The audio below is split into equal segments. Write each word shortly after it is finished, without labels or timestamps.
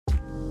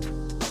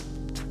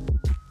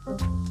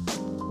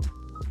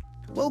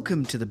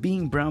Welcome to the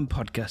Being Brown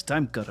podcast.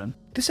 I'm Karan.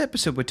 This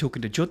episode we're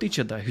talking to Jyoti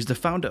Chadha, who's the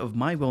founder of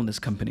My Wellness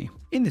Company.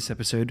 In this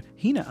episode,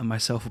 Hina and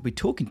myself will be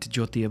talking to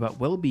Jyoti about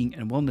well-being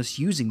and wellness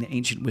using the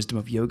ancient wisdom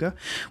of yoga,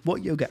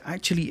 what yoga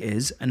actually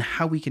is, and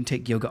how we can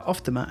take yoga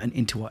off the mat and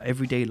into our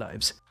everyday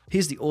lives.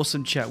 Here's the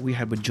awesome chat we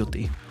had with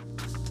Jyoti.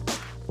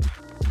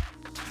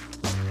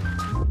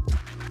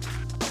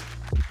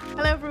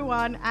 Hello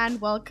everyone and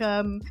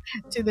welcome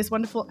to this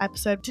wonderful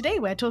episode. Today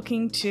we're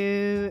talking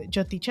to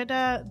Jyoti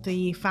Chadha,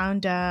 the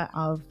founder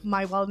of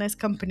My Wellness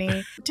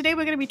Company. Today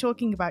we're going to be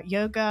talking about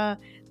yoga,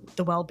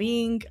 the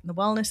well-being, and the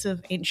wellness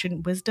of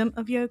ancient wisdom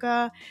of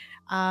yoga,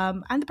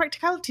 and the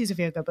practicalities of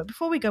yoga. But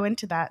before we go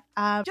into that,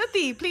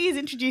 Jyoti, please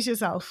introduce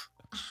yourself.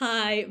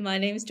 Hi, my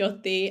name's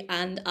Jyoti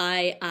and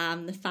I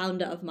am the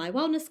founder of My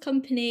Wellness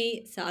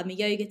Company. So I'm a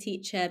yoga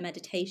teacher,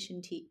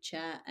 meditation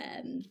teacher,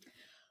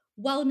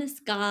 wellness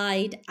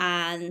guide,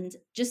 and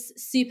just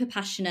super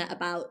passionate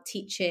about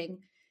teaching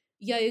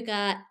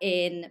yoga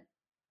in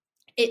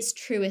its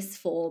truest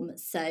form.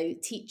 So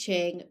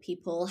teaching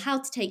people how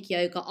to take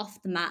yoga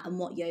off the mat and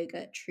what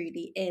yoga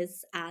truly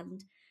is.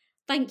 And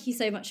thank you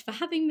so much for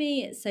having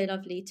me. It's so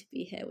lovely to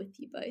be here with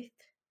you both.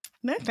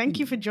 No, thank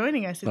you for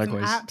joining us. It's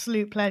Likewise. an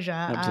absolute pleasure.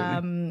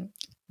 Absolutely.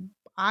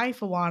 I,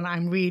 for one,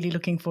 I'm really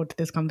looking forward to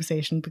this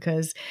conversation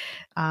because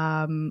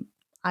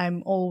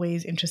I'm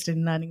always interested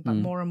in learning about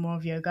more and more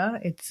of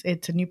yoga.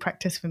 It's a new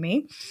practice for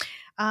me.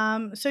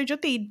 So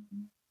Jyoti,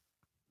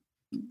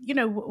 you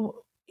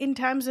know, in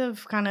terms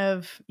of kind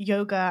of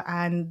yoga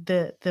and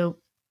the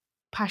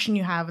passion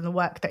you have and the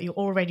work that you're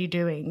already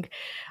doing,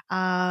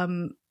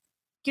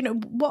 you know,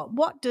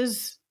 what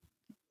does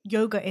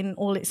yoga in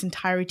all its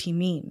entirety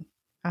mean?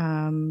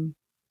 You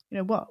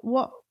know,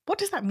 what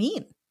does that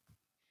mean?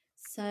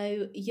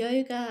 So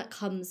yoga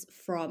comes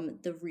from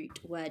the root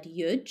word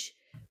yuj,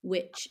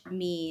 which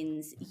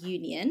means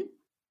union.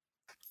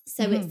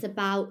 So it's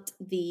about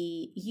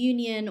the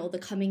union or the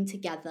coming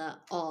together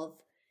of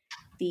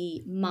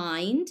the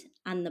mind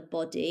and the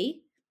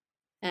body,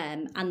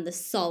 and the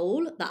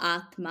soul, the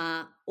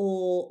atma,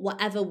 or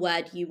whatever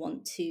word you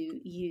want to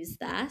use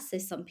there. So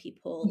some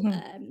people,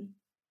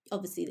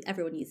 obviously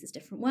everyone uses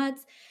different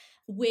words,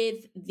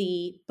 with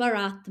the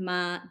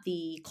Paratma,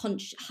 the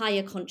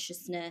higher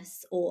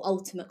consciousness or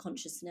ultimate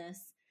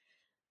consciousness,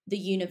 the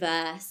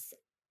universe,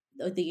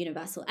 or the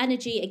universal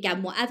energy,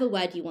 again, whatever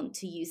word you want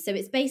to use. So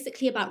it's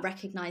basically about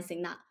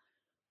recognizing that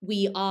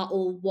we are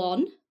all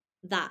one,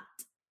 that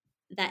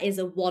there is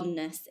a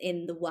oneness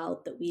in the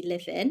world that we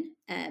live in.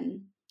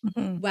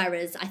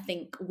 Whereas I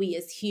think we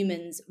as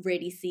humans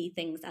really see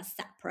things as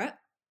separate.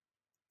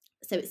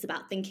 So it's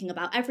about thinking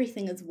about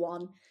everything as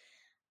one.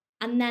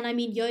 And then, I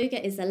mean,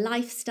 yoga is a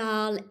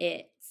lifestyle.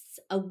 It's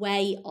a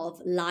way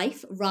of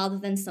life rather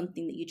than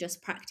something that you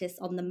just practice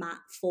on the mat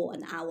for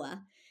an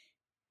hour.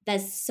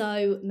 There's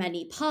so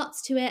many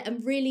parts to it,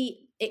 and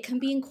really it can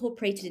be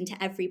incorporated into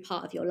every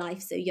part of your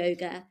life. So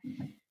yoga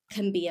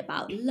can be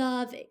about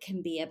love. It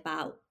can be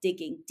about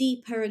digging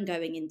deeper and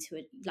going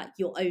into like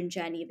your own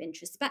journey of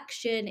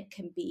introspection. It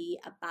can be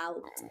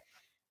about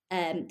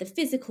the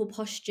physical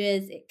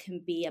postures. It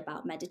can be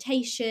about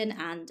meditation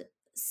and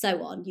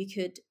so on.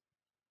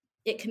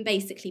 It can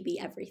basically be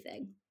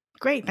everything.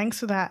 Great. Thanks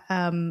for that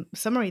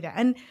summary there.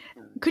 And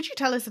could you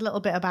tell us a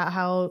little bit about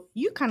how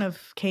you kind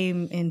of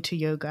came into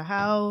yoga?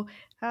 How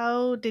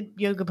did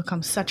yoga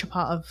become such a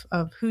part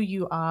of who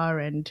you are,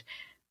 and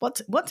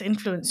what's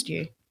influenced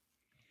you?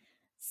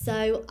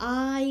 So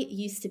I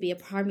used to be a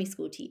primary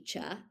school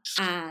teacher,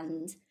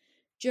 and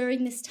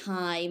during this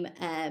time,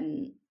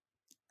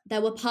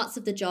 there were parts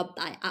of the job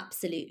that I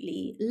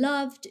absolutely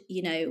loved.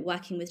 You know,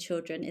 working with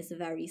children is a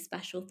very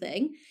special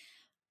thing.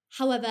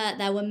 However,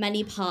 there were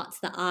many parts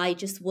that I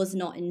just was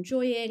not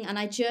enjoying, and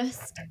I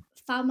just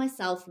found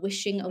myself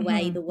wishing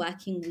away the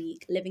working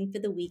week, living for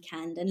the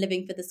weekend and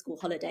living for the school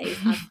holidays.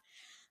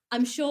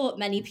 I'm sure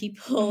many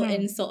people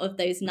in sort of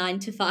those 9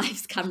 to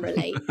 5s can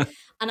relate.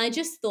 And I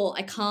just thought,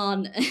 I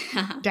can't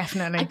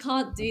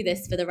do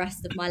this for the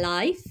rest of my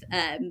life.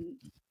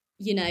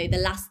 You know, the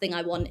last thing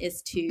I want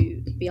is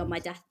to be on my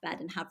deathbed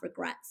and have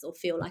regrets or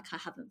feel like I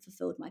haven't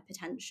fulfilled my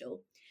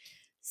potential.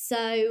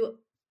 So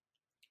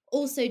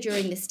also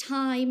during this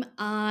time,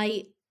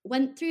 I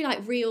went through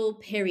like real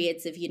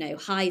periods of, you know,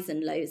 highs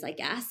and lows, I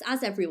guess,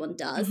 as everyone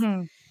does.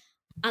 And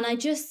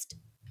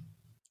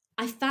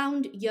I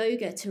found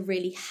yoga to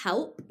really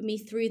help me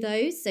through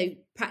those. So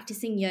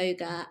practicing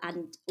yoga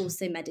and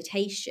also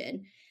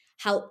meditation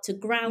helped to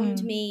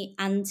ground me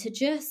and to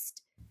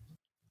just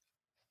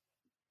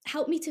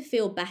help me to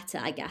feel better,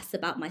 I guess,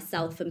 about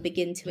myself and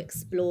begin to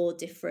explore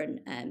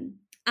different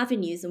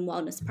avenues and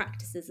wellness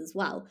practices as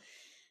well.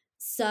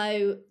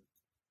 So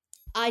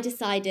I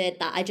decided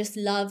that I just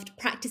loved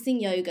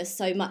practicing yoga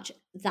so much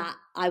that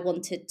I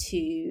wanted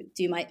to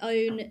do my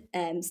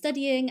own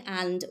studying,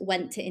 and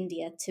went to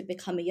India to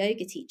become a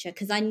yoga teacher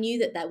because I knew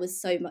that there was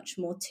so much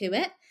more to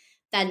it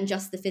than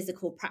just the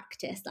physical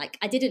practice. Like,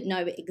 I didn't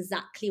know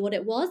exactly what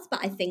it was, but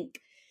I think,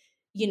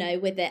 you know,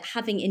 with it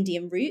having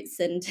Indian roots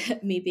and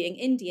me being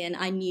Indian,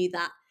 I knew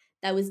that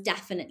there was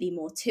definitely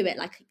more to it.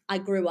 Like I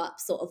grew up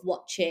sort of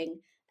watching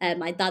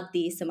my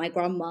daddi, so my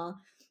grandma,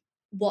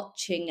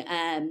 watching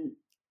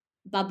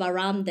Baba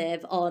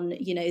Ramdev on,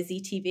 you know,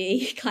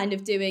 ZTV, kind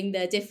of doing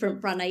the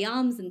different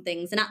pranayams and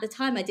things. And at the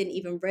time, I didn't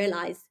even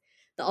realize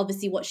that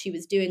obviously what she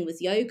was doing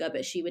was yoga,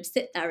 but she would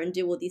sit there and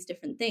do all these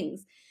different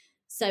things.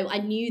 So I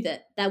knew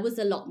that there was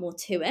a lot more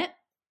to it.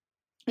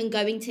 And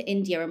going to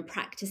India and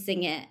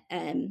practicing it,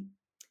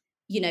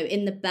 you know,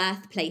 in the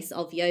birthplace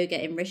of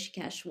yoga in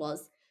Rishikesh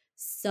was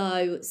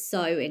so,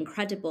 so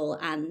incredible.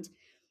 And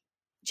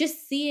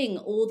just seeing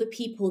all the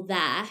people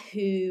there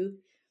who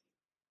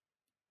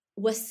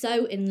were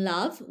so in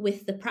love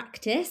with the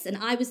practice, and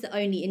I was the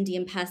only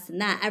Indian person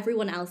there.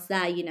 Everyone else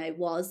there, you know,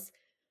 was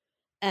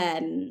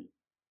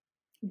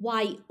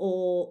white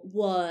or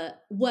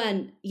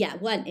weren't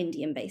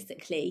Indian,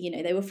 basically. You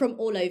know, they were from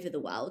all over the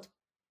world.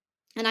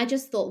 And I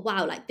just thought,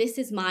 wow, like this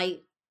is my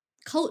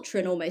culture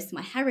and almost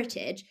my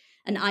heritage,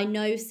 and I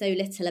know so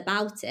little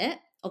about it,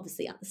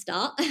 obviously at the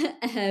start.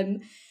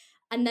 And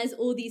there's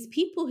all these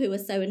people who are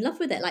so in love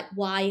with it. Like,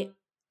 why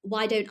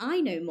don't I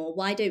know more?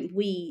 Why don't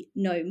we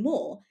know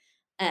more?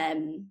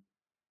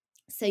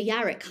 So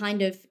yeah, it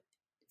kind of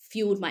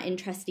fueled my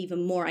interest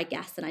even more, I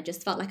guess. And I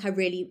just felt like I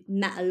really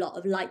met a lot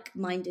of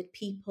like-minded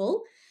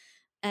people.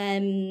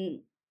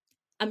 And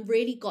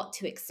really got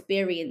to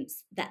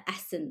experience the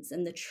essence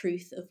and the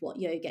truth of what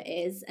yoga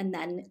is. And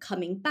then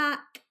coming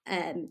back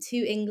to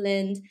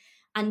England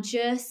and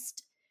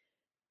just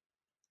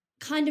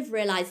kind of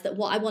realized that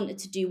what I wanted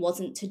to do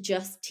wasn't to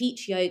just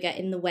teach yoga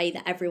in the way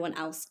that everyone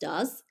else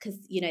does, because,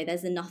 you know,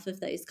 there's enough of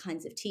those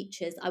kinds of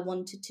teachers. I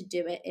wanted to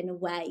do it in a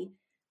way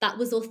that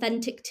was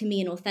authentic to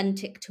me and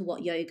authentic to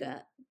what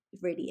yoga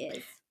really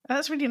is.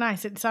 That's really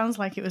nice. It sounds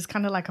like it was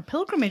kind of like a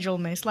pilgrimage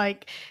almost,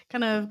 like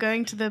kind of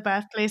going to the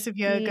birthplace of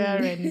yoga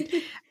and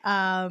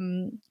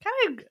kind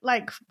of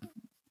like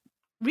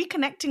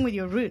reconnecting with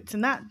your roots.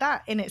 And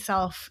that in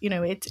itself, you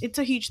know, it's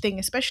a huge thing,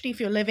 especially if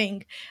you're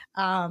living,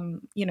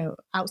 you know,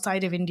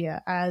 outside of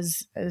India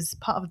as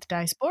part of the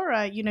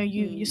diaspora. You know,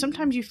 you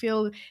sometimes you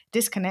feel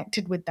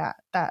disconnected with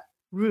that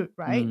root,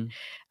 right?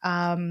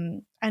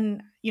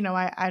 And you know,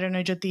 I don't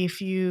know, Jyoti, if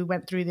you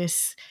went through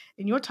this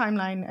in your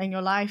timeline in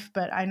your life,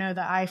 but I know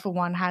that I, for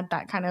one, had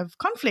that kind of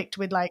conflict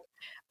with like,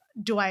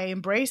 do I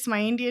embrace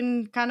my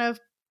Indian kind of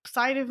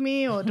side of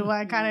me, or do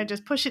I kind of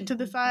just push it to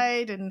the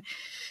side and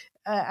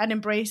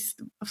embrace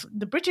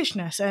the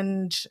Britishness?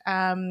 And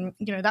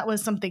you know, that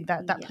was something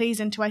that plays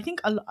into, I think,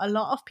 a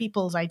lot of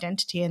people's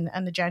identity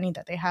and the journey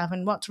that they have.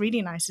 And what's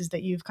really nice is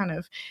that you've kind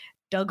of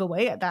dug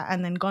away at that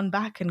and then gone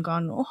back and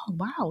gone, oh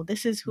wow,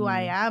 this is who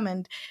I am,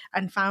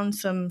 and found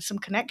some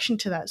connection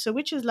to that. So,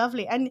 which is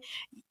lovely. And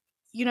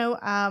you know,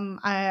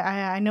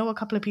 I know a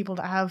couple of people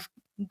that have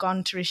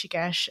gone to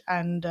Rishikesh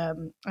and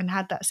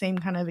had that same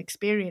kind of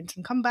experience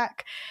and come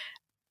back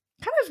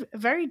kind of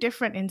very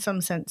different in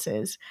some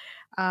senses.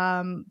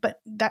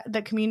 But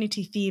that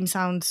community theme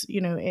sounds,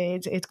 you know,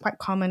 it's quite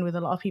common with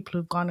a lot of people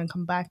who've gone and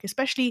come back,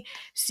 especially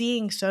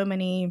seeing so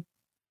many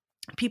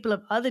people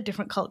of other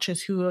different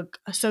cultures who are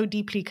so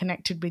deeply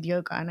connected with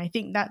yoga. And I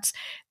think that's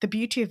the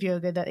beauty of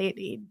yoga, that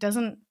it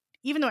doesn't,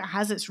 even though it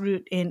has its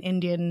root in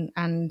Indian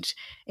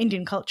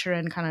culture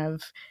and kind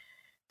of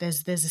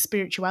there's a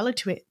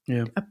spirituality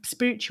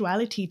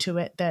to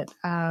it that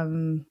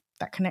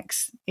that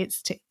connects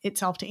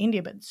itself to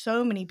India, but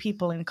so many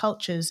people and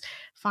cultures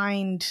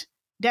find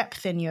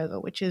depth in yoga,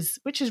 which is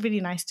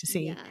really nice to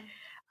see.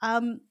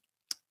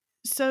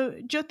 So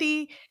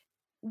Jyoti,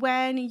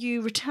 when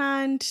you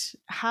returned,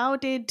 how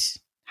did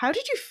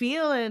you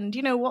feel? And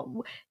you know, what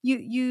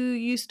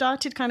you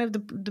started kind of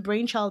the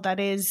brainchild that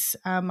is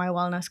My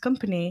Wellness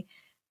Company.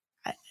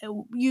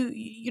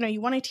 You know,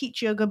 you want to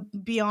teach yoga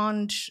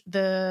beyond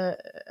the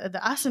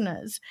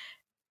asanas.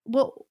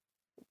 Well,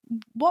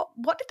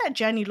 what did that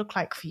journey look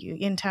like for you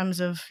in terms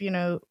of, you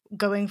know,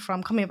 coming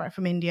back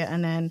from India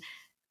and then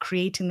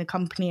creating the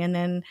company and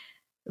then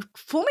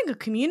forming a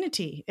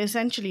community,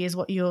 essentially, is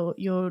what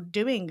you're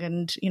doing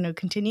and, you know,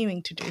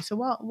 continuing to do. So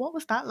what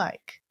was that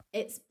like?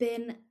 It's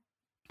been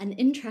an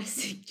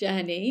interesting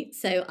journey.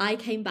 So I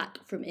came back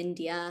from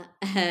India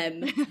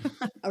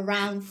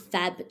around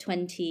Feb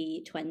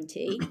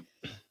 2020,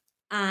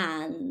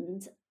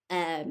 and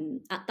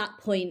at that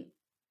point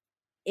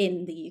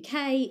in the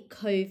UK,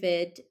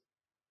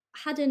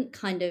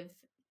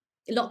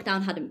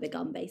 lockdown hadn't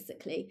begun,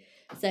 basically.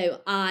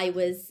 So I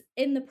was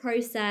in the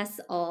process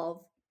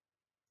of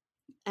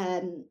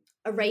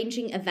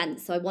arranging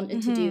events. So I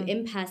wanted to do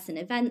in-person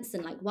events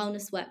and like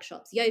wellness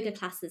workshops, yoga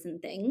classes and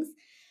things.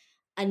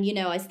 And, you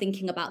know, I was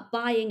thinking about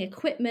buying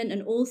equipment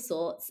and all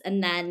sorts.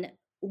 And then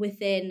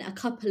within a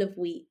couple of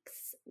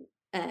weeks,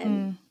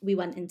 we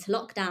went into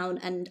lockdown,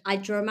 and I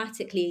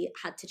dramatically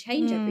had to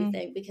change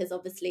everything, because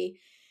obviously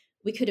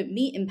we couldn't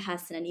meet in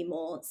person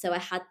anymore. So I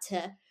had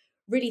to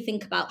really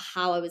think about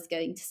how I was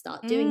going to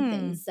start doing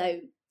things. So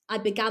I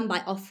began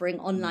by offering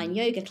online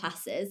yoga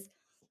classes.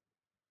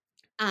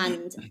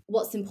 And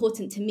what's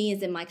important to me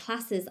is in my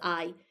classes,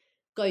 I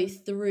go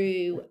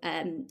through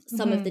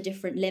some of the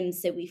different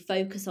limbs. So we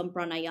focus on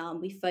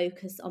pranayama, we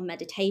focus on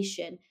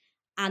meditation,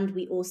 and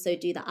we also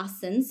do the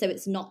asanas. So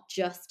it's not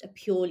just a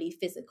purely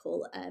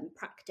physical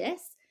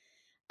practice.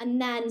 And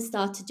then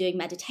started doing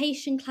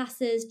meditation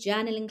classes,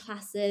 journaling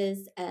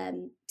classes,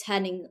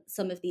 turning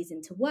some of these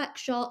into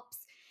workshops,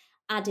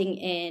 adding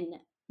in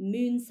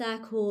moon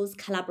circles,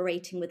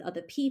 collaborating with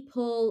other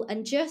people,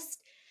 and just,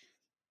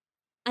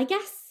 I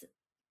guess,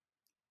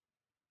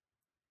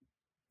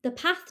 the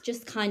path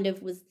just kind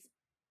of was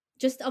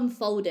just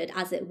unfolded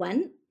as it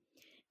went.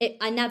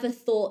 I never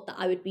thought that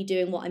I would be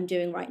doing what I'm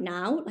doing right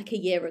now. Like a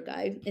year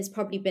ago, it's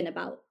probably been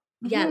about,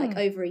 like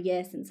over a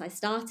year since I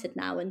started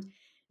now. And,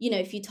 you know,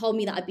 if you told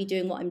me that I'd be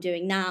doing what I'm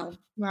doing now,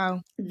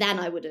 wow, then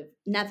I would have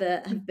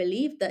never have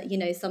believed that, you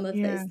know, some of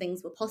those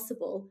things were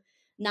possible.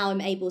 Now I'm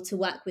able to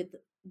work with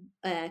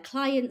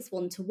clients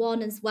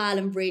one-to-one as well,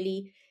 and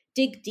really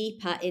dig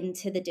deeper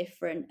into the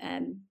different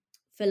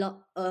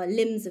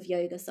limbs of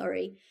yoga,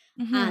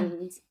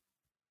 and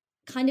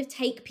kind of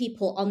take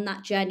people on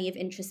that journey of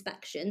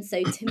introspection.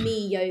 So to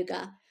me,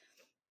 yoga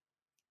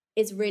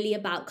is really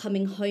about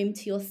coming home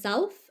to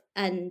yourself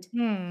and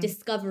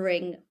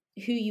discovering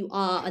who you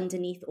are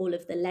underneath all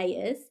of the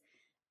layers.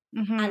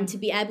 And to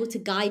be able to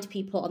guide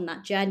people on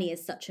that journey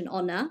is such an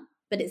honor,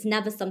 but it's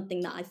never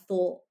something that I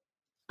thought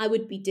I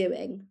would be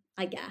doing,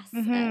 I guess.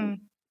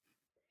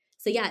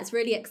 So yeah, it's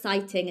really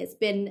exciting.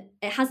 It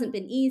hasn't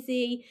been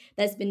easy.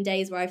 There's been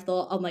days where I've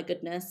thought, oh my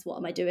goodness, what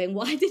am I doing?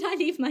 Why did I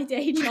leave my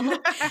day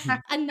job?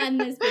 And then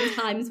there's been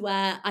times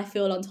where I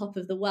feel on top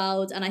of the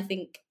world. And I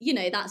think, you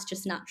know, that's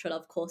just natural,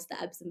 of course,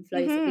 the ebbs and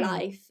flows of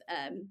life.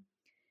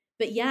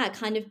 But yeah,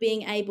 kind of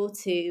being able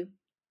to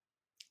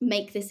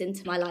make this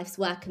into my life's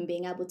work and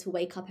being able to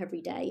wake up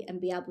every day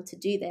and be able to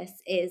do this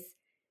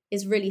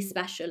is really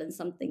special and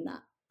something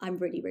that I'm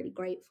really, really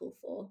grateful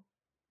for.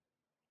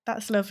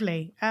 That's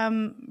lovely.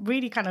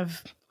 Really kind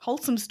of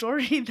wholesome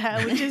story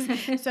there, which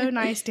is so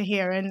nice to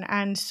hear,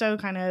 and so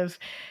kind of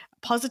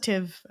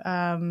positive.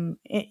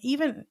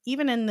 Even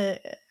in the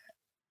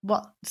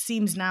what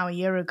seems now a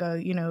year ago,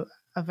 you know,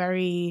 a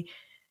very,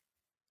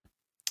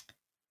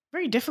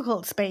 very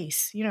difficult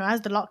space. You know, as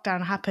the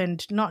lockdown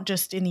happened, not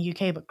just in the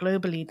UK but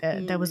globally,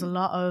 there was a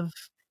lot of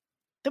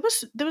there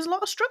was a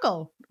lot of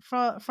struggle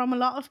from a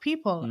lot of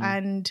people,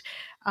 and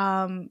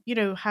you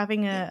know,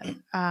 having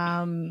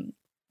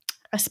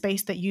a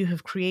space that you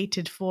have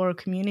created for a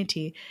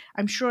community,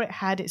 I'm sure it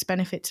had its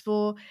benefits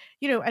for,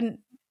 you know, and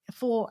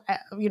for,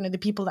 you know, the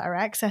people that are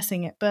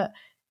accessing it, but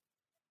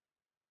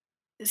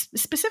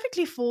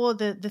specifically for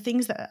the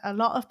things that a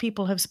lot of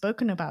people have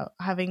spoken about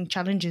having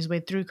challenges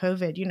with through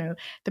COVID, you know,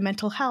 the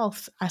mental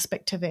health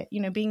aspect of it,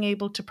 you know, being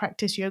able to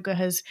practice yoga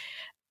has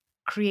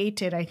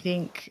created, I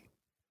think,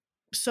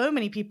 so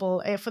many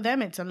people, for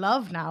them, it's a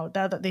love now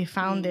that they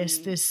found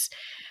this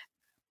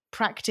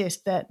practice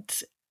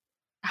that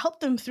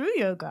help them through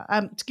yoga,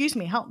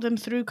 help them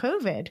through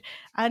COVID.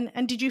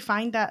 And did you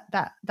find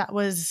that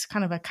was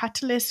kind of a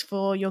catalyst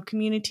for your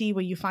community?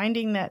 Were you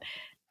finding that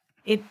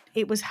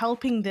it was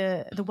helping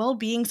the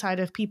well-being side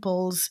of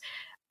people's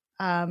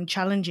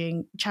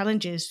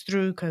challenges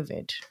through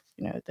COVID?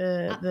 You know,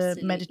 the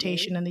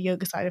meditation and the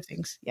yoga side of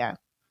things.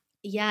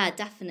 Yeah,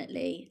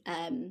 definitely.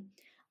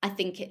 I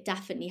think it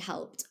definitely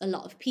helped a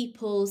lot of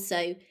people.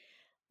 So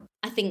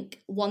I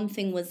think one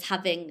thing was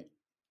having,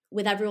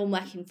 with everyone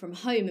working from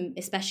home, and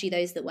especially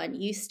those that weren't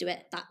used to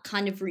it, that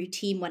kind of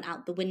routine went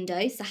out the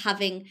window. So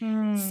having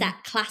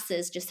set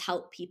classes just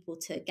helped people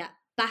to get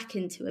back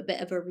into a bit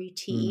of a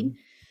routine.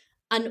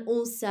 And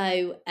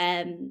also,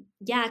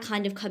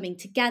 kind of coming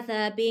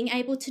together, being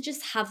able to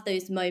just have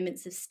those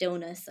moments of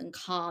stillness and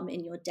calm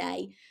in your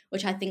day,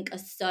 which I think are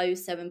so,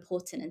 so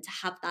important, and to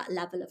have that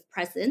level of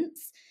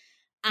presence.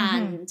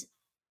 And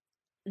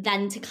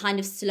then to kind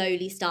of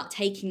slowly start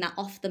taking that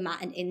off the mat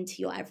and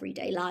into your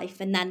everyday life.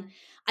 And then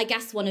I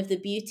guess one of the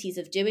beauties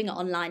of doing it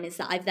online is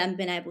that I've then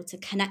been able to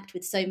connect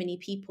with so many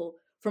people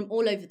from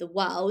all over the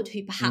world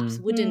who perhaps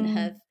wouldn't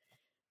have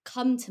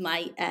come to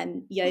my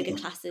yoga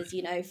classes,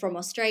 you know, from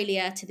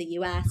Australia to the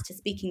US to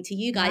speaking to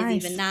you guys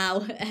even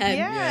now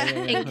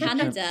in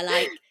Canada.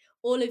 Like,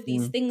 all of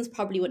these things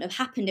probably wouldn't have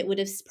happened. It would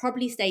have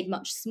probably stayed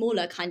much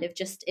smaller, kind of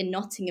just in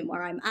Nottingham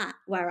where I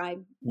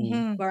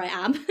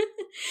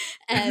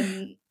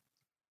am.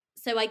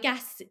 So I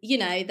guess, you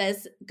know,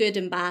 there's good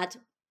and bad,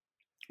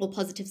 or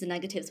positives and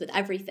negatives with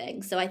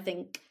everything. So I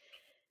think,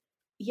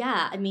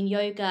 I mean,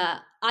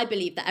 yoga, I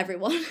believe that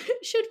everyone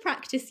should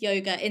practice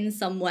yoga in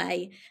some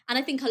way. And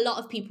I think a lot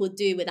of people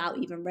do without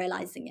even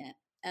realizing it.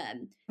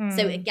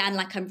 So again,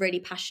 like, I'm really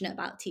passionate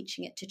about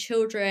teaching it to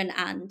children,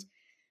 and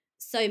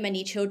so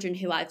many children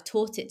who I've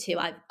taught it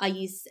to, I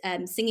use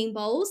singing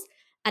bowls.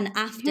 And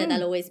after,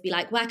 they'll always be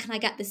like, where can I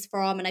get this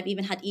from? And I've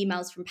even had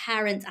emails from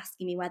parents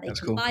asking me where they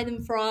can buy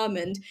them from,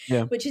 and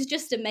which is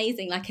just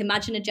amazing. Like,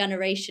 imagine a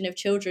generation of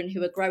children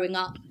who are growing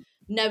up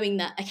knowing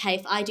that, okay,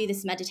 if I do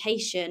this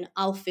meditation,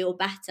 I'll feel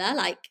better.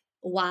 Like,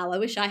 wow, I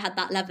wish I had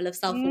that level of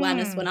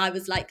self-awareness when I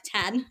was like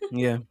 10.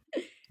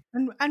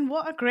 And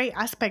what a great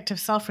aspect of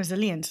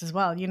self-resilience as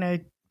well, you know,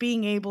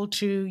 being able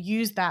to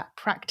use that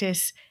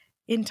practice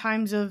in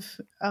times of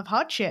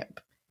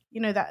hardship.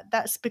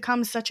 That's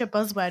become such a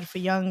buzzword for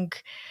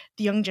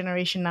the young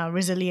generation now,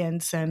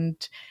 resilience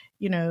and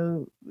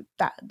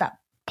that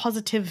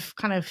positive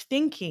kind of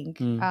thinking,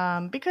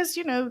 because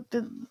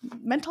the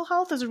mental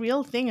health is a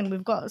real thing, and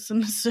we've got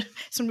some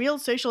real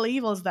social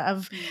evils that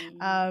have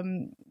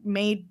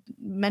made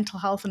mental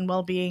health and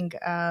well-being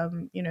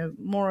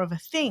more of a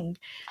thing.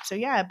 So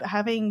yeah,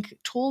 having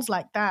tools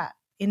like that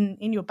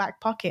in your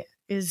back pocket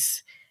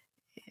is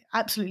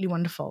absolutely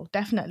wonderful,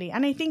 definitely.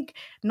 And I think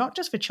not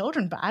just for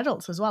children but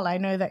adults as well. I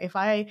know that if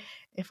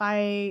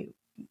I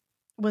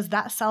was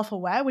that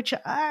self-aware, which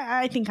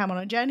I think I'm on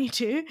a journey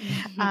to,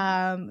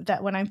 that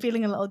when I'm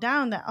feeling a little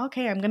down, that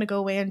okay, I'm going to go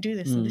away and do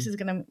this, and this is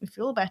going to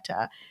feel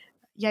better.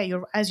 Yeah,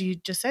 as you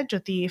just said,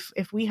 Jyoti,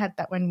 if we had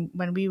that when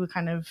we were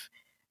kind of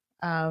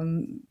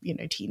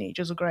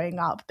teenagers or growing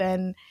up,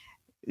 then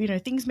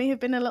things may have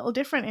been a little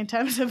different in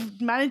terms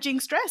of managing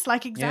stress,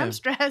 like exam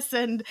stress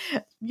and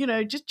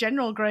just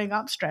general growing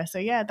up stress. So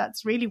yeah,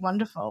 that's really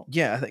wonderful.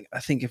 Yeah, I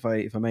think if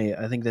I may,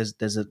 I think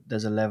there's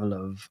a level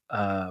of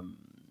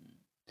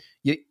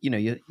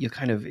you're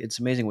kind of, it's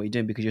amazing what you're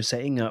doing, because you're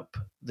setting up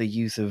the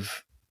youth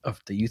of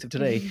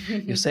today.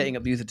 You're setting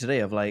up the youth of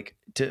today of like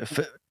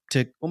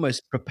to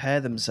almost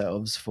prepare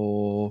themselves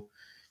for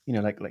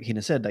like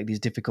Hina said, like these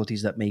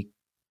difficulties that may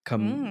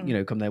come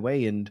come their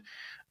way, and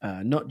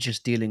not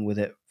just dealing with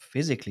it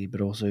physically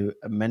but also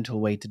a mental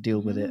way to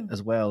deal with it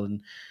as well,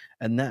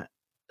 and that,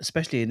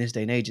 especially in this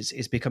day and age,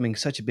 it's becoming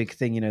such a big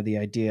thing. The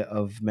idea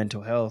of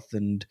mental health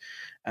and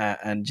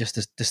just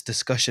this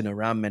discussion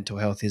around mental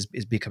health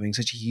is becoming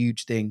such a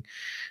huge thing,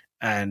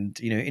 and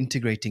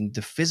integrating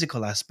the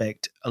physical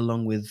aspect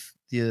along with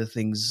the other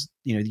things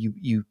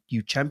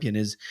you champion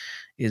is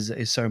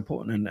so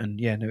important, and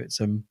yeah, no, it's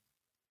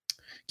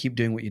keep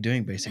doing what you're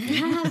doing, basically.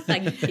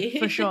 Thank you.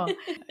 For sure.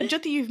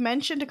 Jyoti, you've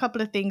mentioned a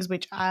couple of things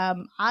which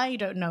I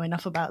don't know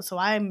enough about, so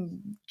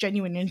I'm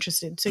genuinely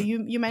interested. So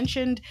you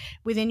mentioned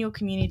within your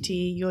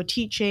community you're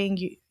teaching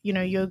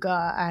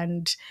yoga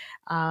and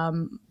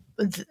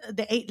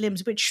the 8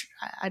 limbs, which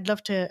I'd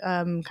love to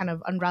kind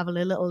of unravel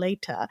a little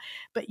later.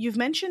 But you've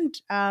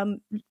mentioned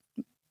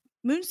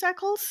moon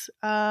cycles.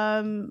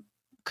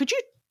 Could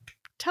you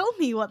tell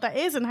me what that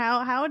is, and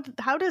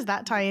how does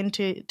that tie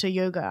into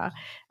yoga,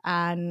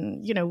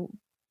 and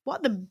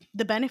what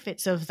the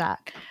benefits of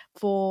that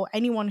for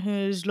anyone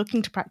who's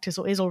looking to practice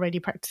or is already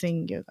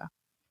practicing yoga?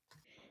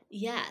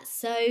 Yeah,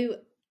 so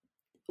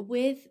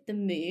with the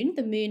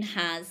moon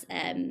has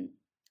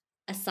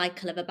a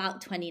cycle of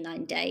about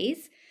 29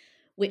 days,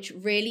 which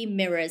really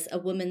mirrors a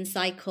woman's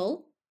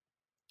cycle.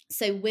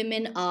 So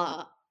women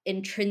are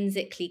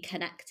intrinsically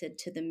connected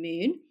to the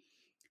moon.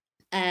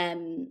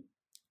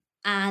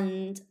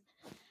 And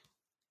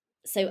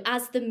so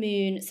as the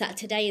moon, so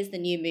today is the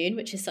new moon,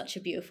 which is such a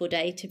beautiful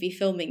day to be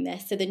filming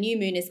this. So the new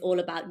moon is all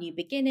about new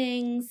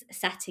beginnings,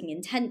 setting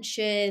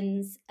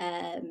intentions,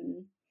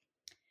 kind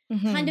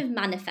of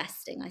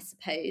manifesting, I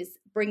suppose,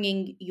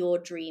 bringing your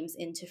dreams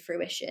into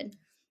fruition.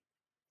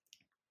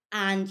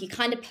 And you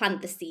kind of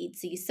plant the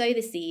seeds. So you sow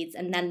the seeds,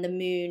 and then the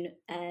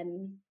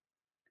moon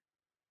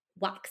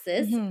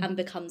waxes and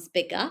becomes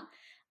bigger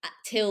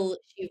till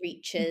she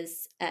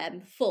reaches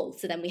full.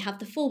 So then we have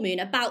the full moon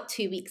about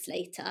 2 weeks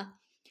later.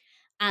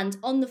 And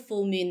on the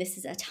full moon, this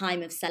is a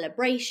time of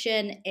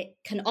celebration. It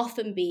can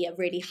often be a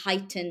really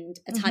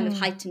time of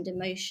heightened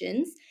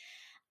emotions.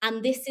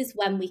 And this is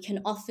when we can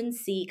often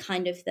see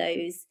kind of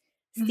those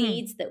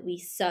seeds that we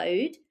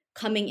sowed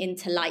coming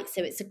into light.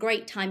 So it's a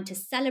great time to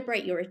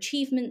celebrate your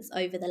achievements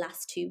over the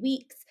last 2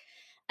 weeks.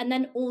 And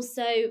then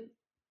also,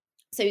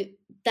 so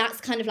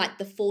that's kind of like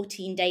the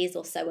 14 days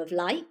or so of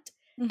light.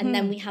 And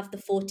then we have the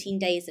 14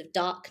 days of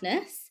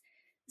darkness.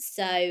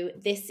 So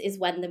this is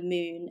when the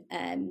moon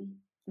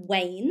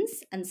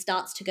wanes and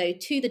starts to go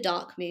to the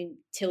dark moon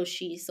till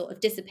she sort of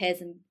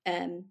disappears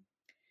and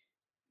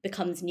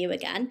becomes new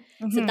again.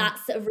 So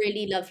that's a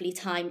really lovely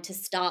time to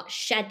start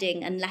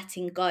shedding and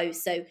letting go.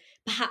 So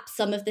perhaps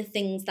some of the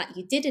things that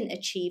you didn't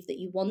achieve that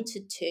you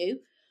wanted to,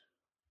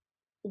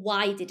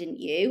 why didn't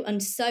you?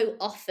 And so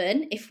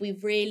often, if we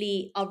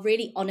really are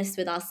really honest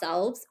with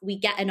ourselves, we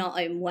get in our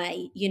own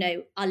way,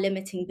 our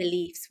limiting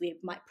beliefs. We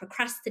might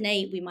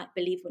procrastinate, we might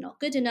believe we're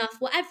not good enough,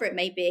 whatever it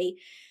may be.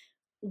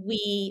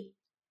 We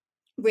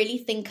really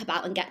think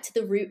about and get to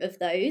the root of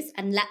those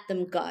and let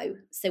them go.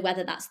 So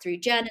whether that's through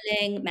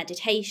journaling,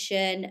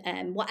 meditation,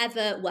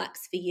 whatever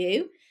works for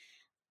you.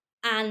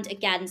 And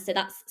again, so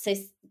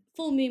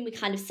full moon, we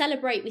kind of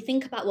celebrate, we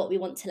think about what we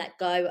want to let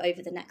go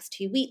over the next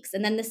 2 weeks,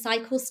 and then the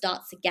cycle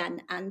starts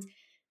again. And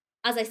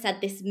as I said,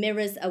 this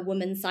mirrors a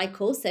woman's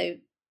cycle. So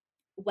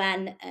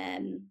when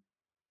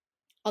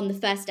on the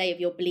first day of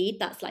your bleed,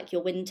 that's like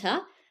your winter.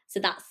 So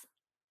that's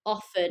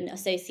often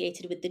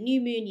associated with the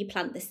new moon. You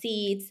plant the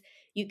seeds,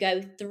 you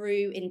go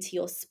through into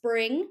your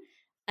spring,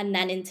 and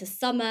then into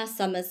summer.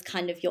 Summer's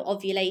kind of your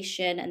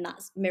ovulation, and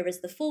that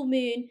mirrors the full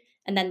moon.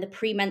 And then the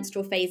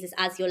premenstrual phase is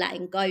as you're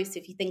letting go. So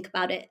if you think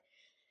about it,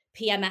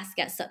 PMS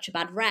gets such a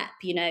bad rep,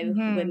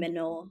 women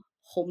or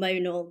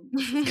hormonal,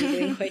 me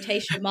doing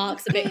quotation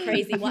marks, a bit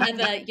crazy,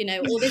 whatever, you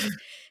know, all these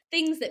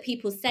things that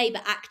people say,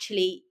 but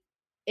actually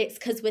it's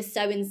because we're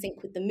so in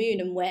sync with the moon,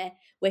 and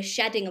we're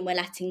shedding and we're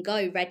letting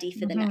go, ready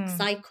for the next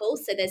cycle.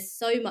 So there's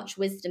so much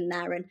wisdom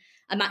there. And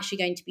I'm actually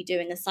going to be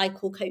doing a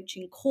cycle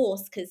coaching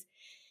course, because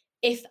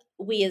if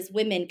we as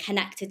women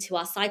connected to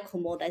our cycle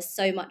more, there's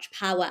so much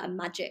power and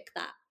magic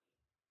that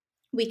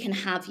we can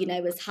have, you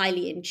know, as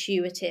highly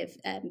intuitive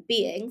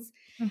beings.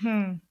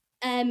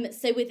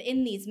 So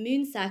within these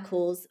moon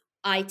circles,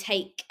 I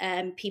take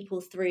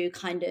people through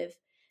kind of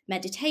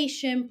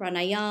meditation,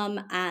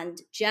 pranayama,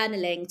 and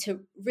journaling to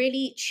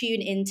really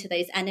tune into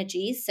those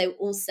energies. So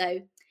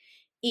also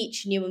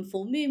each new and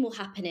full moon will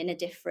happen in a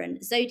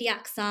different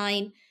zodiac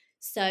sign.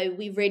 So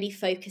we really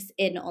focus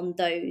in on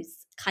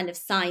those kind of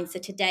signs. So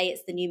today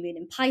it's the new moon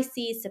in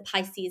Pisces. So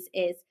Pisces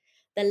is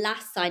the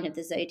last sign of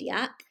the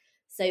zodiac.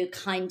 So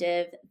kind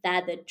of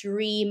they're the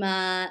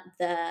dreamer,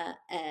 the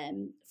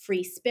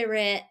free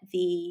spirit,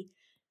 the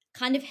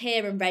kind of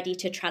here and ready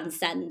to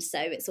transcend. So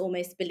it's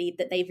almost believed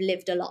that they've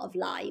lived a lot of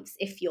lives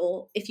if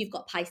you've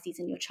got Pisces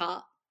in your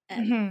chart.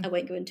 I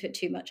won't go into it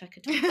too much. I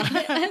could talk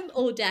about it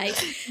all day.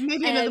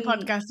 Maybe another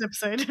podcast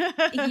episode.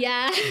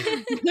 Yeah.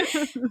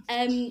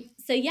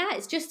 So yeah,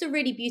 it's just a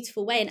really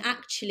beautiful way, and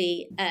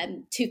actually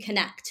to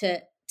connect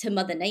to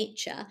Mother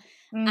Nature.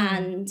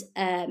 And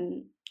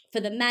for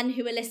the men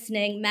who are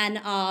listening, men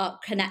are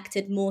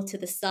connected more to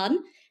the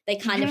sun. They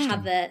kind of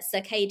have a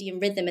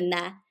circadian rhythm, and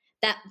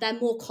they're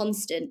more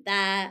constant.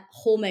 Their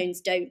hormones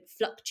don't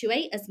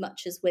fluctuate as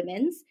much as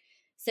women's.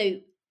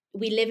 So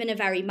we live in a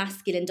very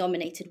masculine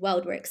dominated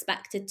world. We're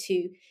expected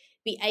to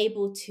be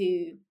able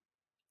to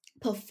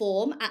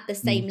perform at the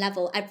same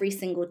level every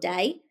single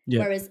day.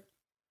 Whereas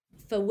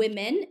for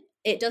women,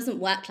 it doesn't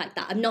work like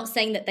that. I'm not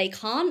saying that they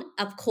can't.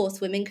 Of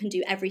course, women can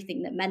do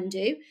everything that men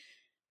do.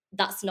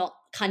 That's not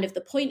kind of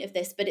the point of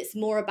this, but it's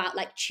more about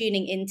like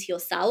tuning into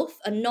yourself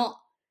and not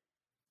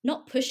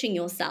pushing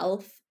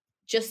yourself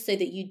just so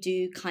that you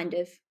do kind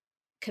of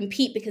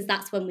compete, because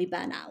that's when we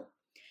burn out.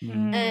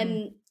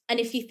 And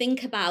if you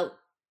think about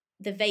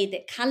the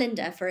Vedic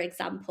calendar, for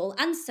example,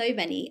 and so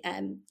many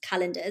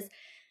calendars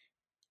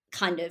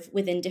kind of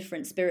within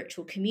different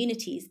spiritual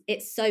communities,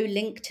 it's so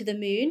linked to the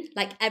moon.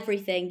 Like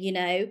everything, you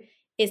know,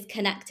 is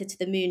connected to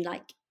the moon.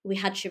 Like we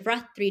had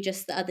Shivratri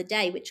just the other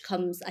day, which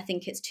comes, I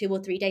think it's 2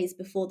 or 3 days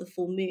before the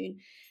full moon.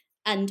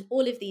 And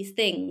all of these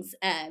things.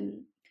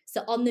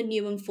 So on the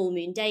new and full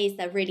moon days,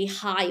 they're really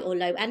high or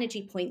low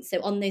energy points.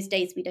 So on those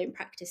days, we don't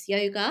practice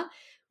yoga.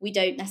 We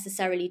don't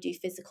necessarily do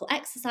physical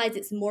exercise.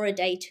 It's more a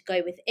day to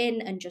go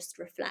within and just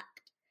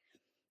reflect.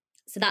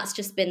 So that's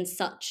just been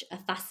such a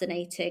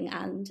fascinating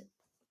and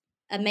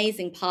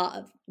amazing part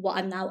of what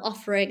I'm now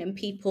offering. And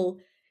people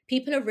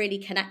are really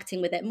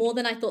connecting with it more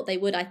than I thought they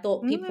would. I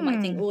thought people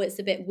might think, oh, it's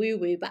a bit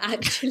woo-woo, but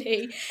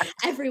actually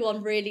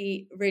everyone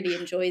really, really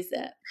enjoys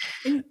it.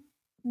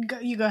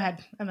 You go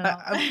ahead.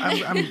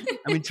 I'm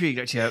intrigued,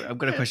 actually. I've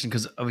got a question,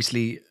 because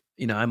obviously,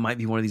 you know, I might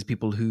be one of these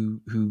people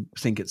who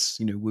think it's,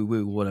 you know, woo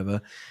woo or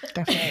whatever.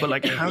 Definitely. But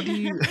like, how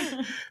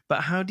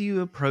do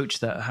you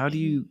approach that? How do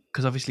you?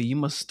 Because obviously,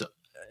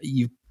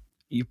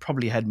 you've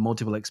probably had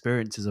multiple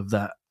experiences of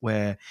that,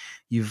 where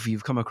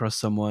you've come across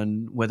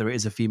someone, whether it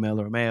is a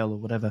female or a male or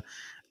whatever,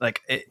 like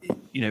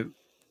you know,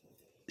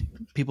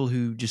 people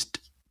who just,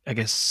 I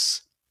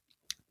guess,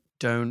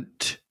 are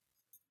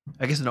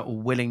not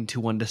willing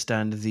to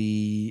understand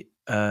the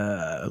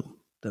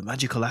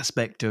magical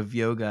aspect of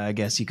yoga, I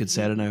guess you could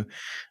say. I don't know.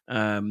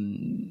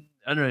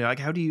 Like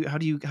how do you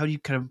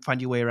kind of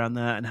find your way around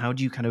that, and how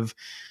do you kind of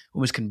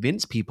almost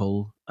convince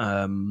people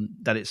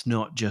that it's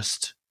not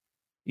just,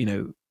 you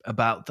know,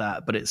 about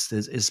that, but it's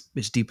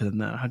deeper than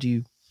that? How do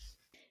you?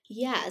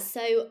 Yeah,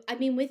 so I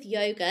mean, with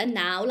yoga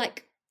now,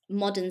 like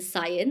modern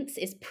science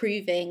is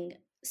proving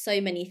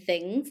so many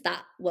things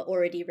that were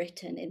already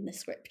written in the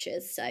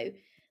scriptures. So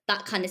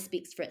that kind of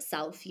speaks for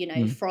itself, you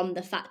know, from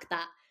the fact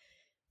that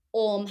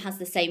Om has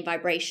the same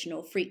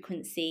vibrational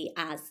frequency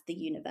as the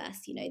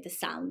universe, you know, the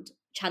sound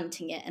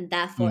chanting it, and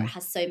therefore it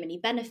has so many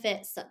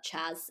benefits, such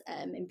as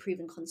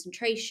improving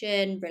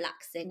concentration,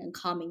 relaxing and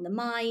calming the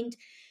mind.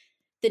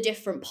 The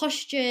different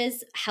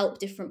postures help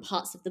different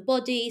parts of the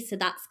body, so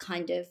that's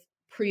kind of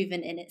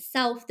proven in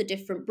itself. The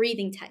different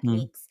breathing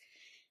techniques,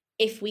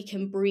 if we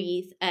can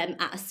breathe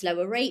at a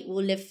slower rate,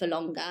 we'll live for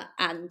longer,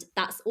 and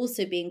that's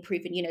also being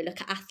proven. You know,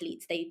 look at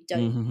athletes, they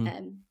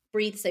don't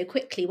breathe so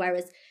quickly,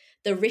 whereas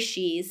the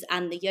rishis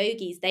and the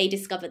yogis, they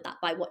discovered that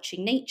by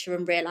watching nature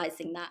and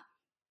realizing that,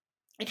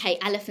 okay,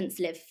 elephants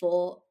live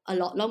for a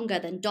lot longer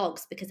than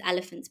dogs because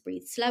elephants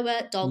breathe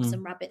slower, dogs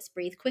and rabbits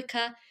breathe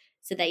quicker,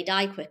 so they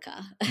die quicker.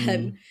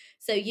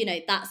 So, you know,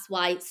 that's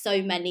why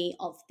so many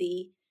of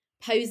the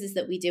poses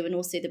that we do, and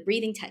also the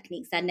breathing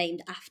techniques, they're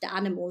named after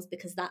animals,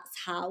 because that's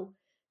how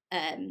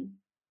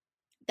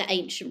the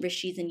ancient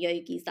rishis and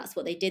yogis, that's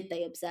what they did.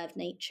 They observed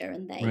nature,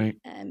 and they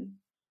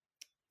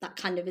that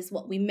kind of is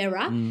what we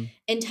mirror.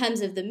 In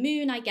terms of the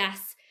moon, I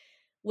guess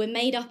we're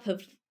made up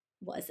of,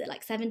 what is it,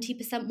 like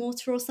 70%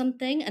 water or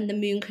something, and the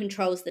moon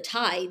controls the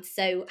tides.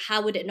 So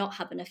how would it not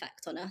have an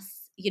effect on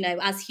us? you know,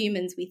 as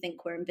humans, we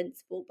think we're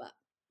invincible, but,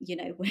 you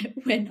know,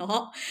 we're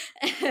not.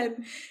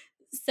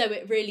 So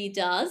it really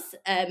does.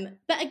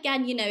 But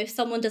again, you know, if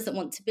someone doesn't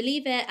want to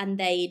believe it and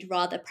they'd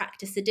rather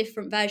practice a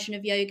different version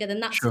of yoga, then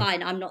that's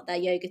fine. I'm not their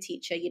yoga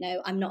teacher, you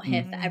know, I'm not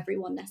here for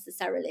everyone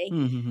necessarily.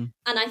 And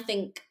I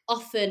think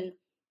often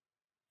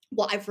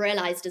what I've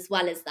realized as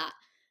well is that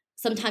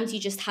sometimes you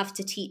just have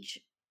to teach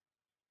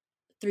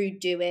through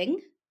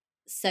doing.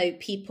 So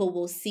people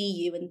will see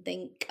you and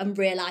think and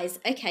realize,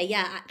 okay,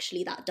 yeah,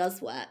 actually that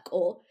does work.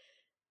 Or,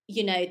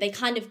 you know, they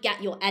kind of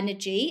get your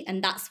energy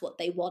and that's what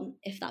they want,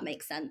 if that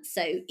makes sense.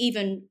 So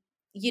even,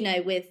 you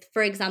know, with,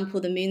 for example,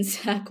 the moon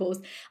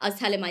circles, I was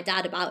telling my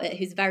dad about it,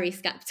 who's very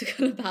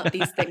skeptical about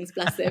these things,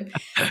 bless him.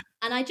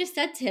 And I just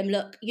said to him,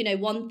 look, you know,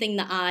 one thing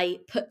that I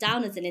put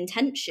down as an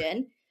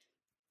intention,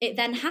 it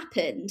then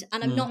happened.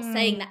 And I'm not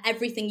saying that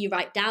everything you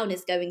write down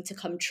is going to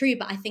come true,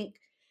 but I think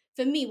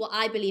for me, what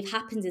I believe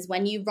happens is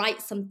when you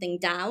write something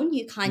down,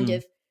 you kind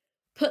of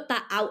put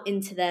that out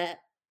into the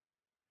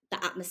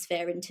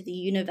atmosphere, into the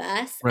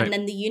universe, and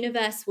then the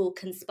universe will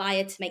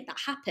conspire to make that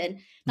happen.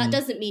 That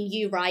doesn't mean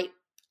you write,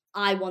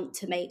 I want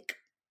to make,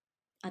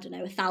 I don't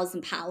know,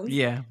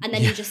 £1,000. And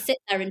then you just sit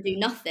there and do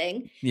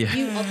nothing. You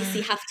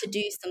obviously have to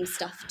do some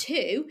stuff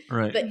too.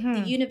 But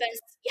the universe,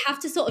 you have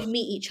to sort of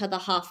meet each other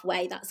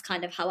halfway. That's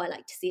kind of how I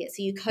like to see it.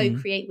 So you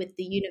co-create with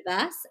the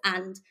universe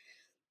and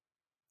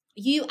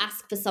you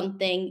ask for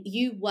something,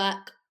 you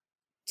work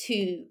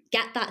to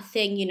get that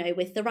thing, you know,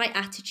 with the right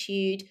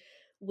attitude,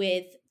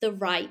 with the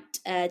right,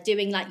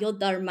 doing like your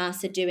dharma,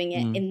 so doing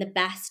it in the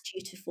best,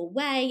 dutiful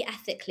way,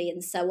 ethically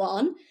and so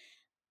on.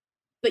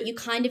 But you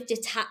kind of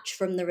detach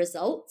from the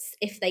results.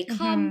 If they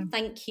come,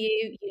 thank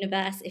you,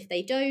 universe. If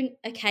they don't,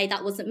 okay,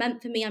 that wasn't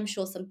meant for me. I'm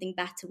sure something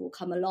better will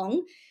come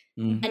along.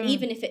 And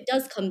even if it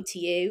does come to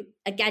you,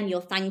 again,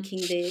 you're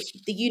thanking the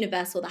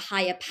universe or the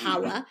higher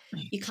power.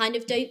 You kind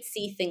of don't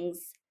see things,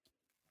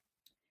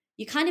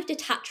 you kind of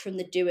detach from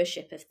the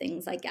doership of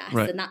things, I guess.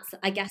 And that's,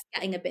 I guess,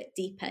 getting a bit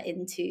deeper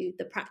into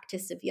the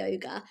practice of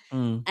yoga.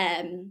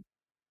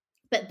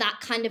 But that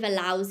kind of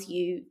allows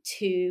you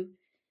to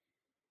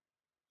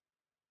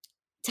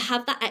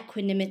have that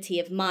equanimity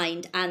of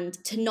mind and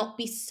to not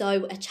be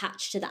so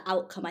attached to the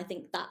outcome. I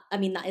think that, I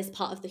mean, that is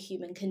part of the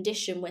human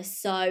condition. We're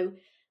so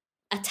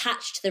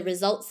attached to the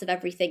results of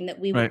everything that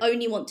we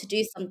only want to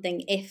do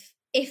something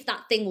if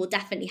that thing will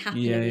definitely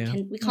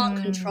happen. We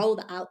can't control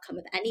the outcome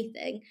of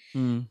anything.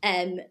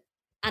 And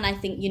I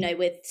think, you know,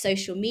 with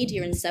social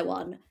media and so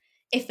on,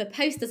 if a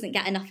post doesn't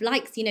get enough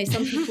likes, you know,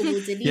 some people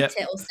will delete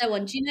it or so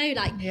on. Do you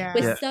know, like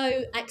we're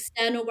so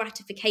external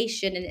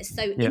gratification and it's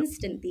so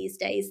instant these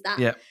days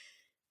that,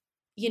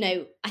 you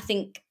know, I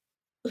think,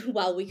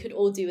 well, we could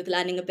all do with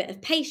learning a bit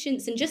of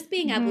patience and just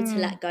being able to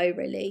let go,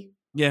 really.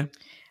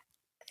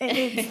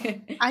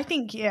 I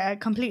think,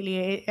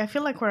 completely. I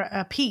feel like we're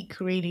at a peak,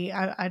 really.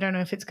 I don't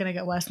know if it's going to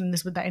get worse than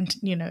this with that,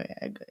 you know,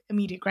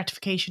 immediate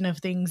gratification of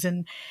things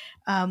and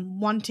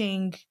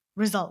wanting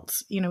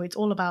results. You know, it's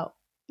all about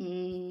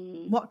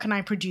what can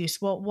I produce?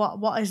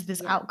 What is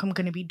this outcome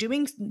going to be?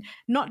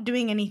 Not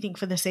doing anything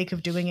for the sake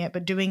of doing it,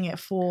 but doing it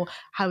for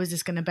how is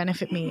this going to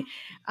benefit me?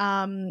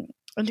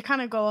 And to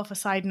kind of go off a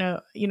side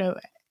note, you know,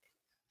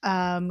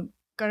 Gaurav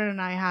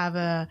and I have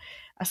a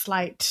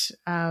slight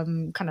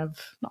kind of,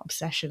 not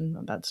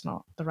obsession, that's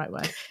not the right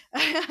word.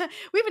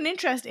 We have an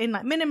interest in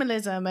like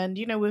minimalism, and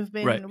you know we've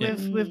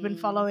been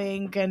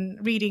following and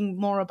reading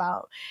more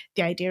about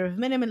the idea of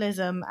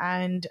minimalism,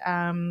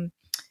 and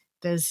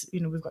there's, you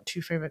know, we've got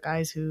two favorite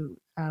guys who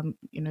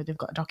you know, they've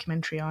got a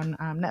documentary on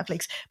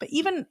Netflix, but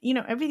even, you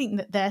know, everything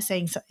that they're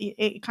saying, so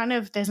it kind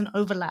of, there's an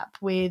overlap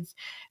with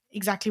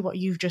exactly what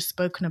you've just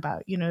spoken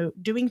about, you know,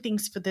 doing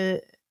things for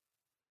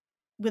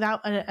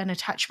without an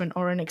attachment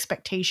or an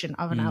expectation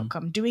of an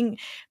outcome,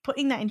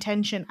 putting that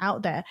intention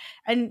out there.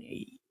 And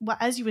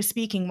as you were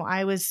speaking, what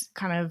I was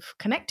kind of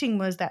connecting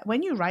was that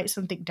when you write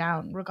something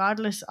down,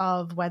 regardless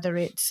of whether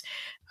it's,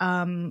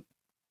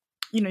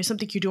 you know,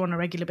 something you do on a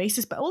regular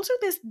basis, but also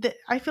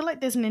I feel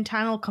like there's an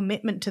internal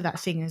commitment to that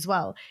thing as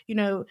well. You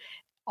know,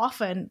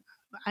 often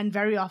and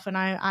very often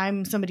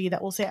I'm somebody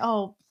that will say,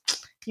 oh,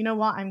 you know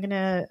what, I'm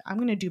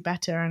gonna do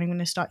better and I'm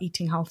gonna start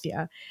eating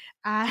healthier,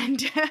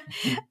 and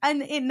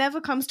and it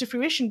never comes to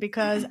fruition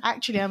because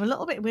actually I'm a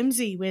little bit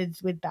whimsy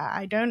with that.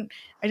 I don't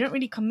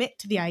really commit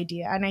to the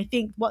idea. And I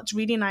think what's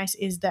really nice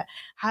is that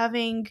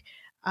having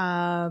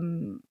not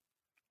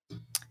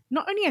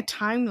only a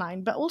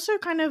timeline but also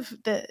kind of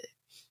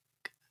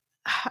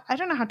I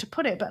don't know how to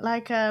put it, but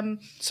like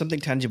something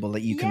tangible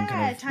that you can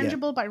kind of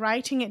tangible by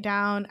writing it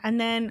down and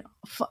then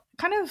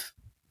kind of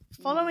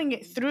following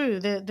it through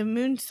the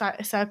moon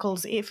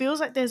circles. It feels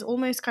like there's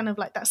almost kind of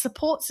like that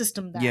support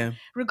system there,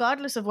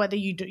 regardless of whether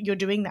you're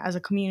doing that as a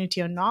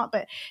community or not.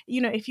 But you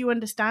know, if you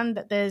understand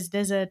that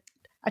there's a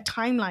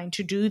timeline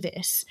to do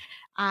this,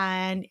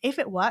 And if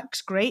it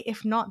works, great.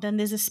 If not, then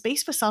there's a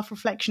space for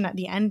self-reflection at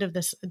the end of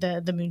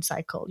the moon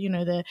cycle.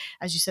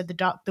 As you said,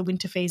 the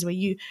winter phase, where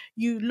you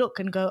look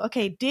and go,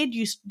 okay, did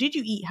you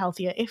eat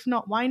healthier? If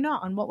not, why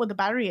not? And what were the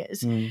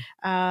barriers?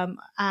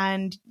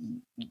 And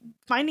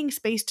finding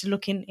space to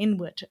look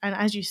inward. And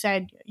as you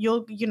said,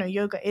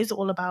 yoga is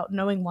all about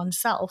knowing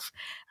oneself.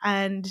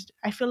 And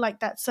I feel like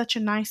that's such a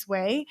nice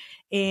way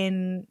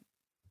in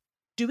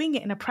doing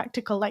it in a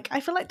practical, like, I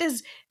feel like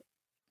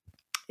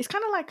it's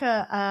kind of like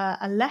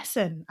a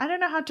lesson. I don't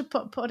know how to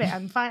put it.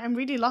 I'm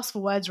really lost for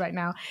words right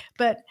now.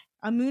 But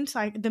the moon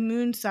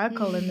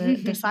circle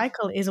and the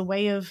cycle is a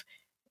way of,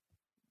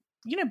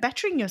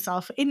 bettering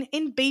yourself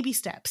in baby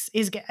steps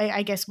is,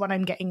 I guess, what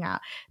I'm getting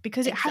at,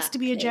 because it has to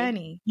be a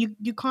journey.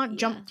 You can't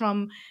jump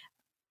from,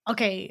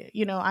 okay,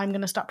 I'm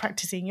going to start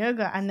practicing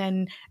yoga and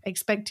then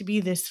expect to be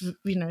this,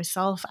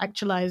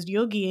 self-actualized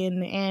yogi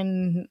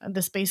in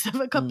the space of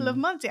a couple of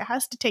months. It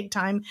has to take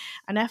time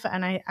and effort.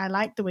 And I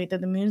like the way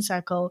that the moon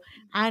cycle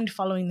and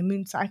following the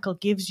moon cycle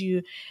gives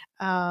you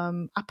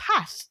a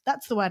path.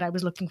 That's the word I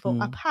was looking for,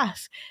 a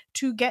path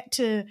to get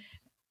to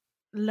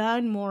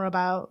learn more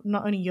about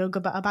not only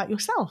yoga, but about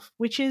yourself,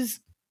 which is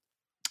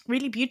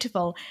really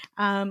beautiful.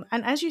 And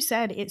as you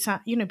said, it's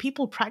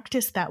people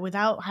practice that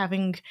without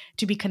having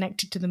to be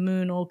connected to the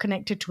moon or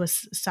connected to a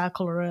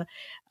circle or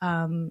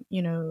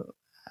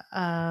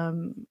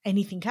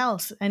anything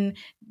else. And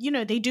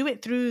they do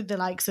it through the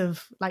likes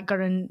of, like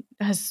Garan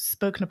has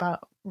spoken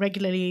about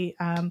regularly,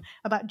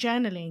 about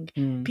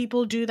journaling.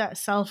 People do that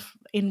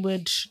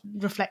inward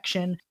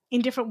reflection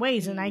in different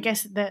ways. And I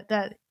guess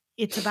that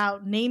it's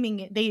about naming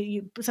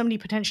it. Somebody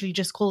potentially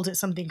just calls it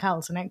something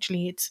else, and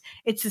actually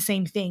it's the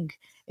same thing.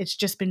 It's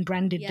just been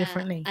branded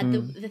differently. And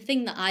the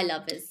thing that I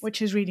love is,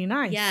 which is really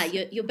nice. Yeah,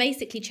 you're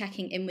basically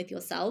checking in with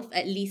yourself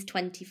at least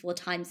 24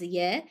 times a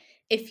year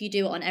if you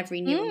do it on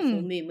every new and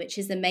full moon, which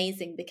is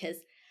amazing, because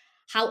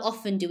how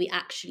often do we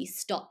actually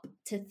stop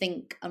to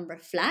think and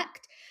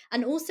reflect,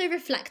 and also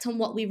reflect on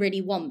what we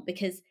really want?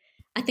 Because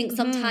I think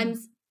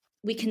sometimes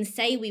we can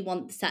say we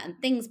want certain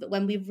things, but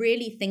when we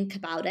really think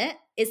about it,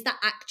 is that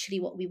actually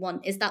what we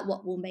want? Is that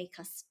what will make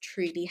us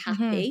truly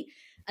happy?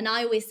 And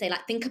I always say,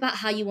 like, think about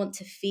how you want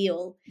to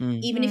feel,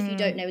 even if you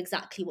don't know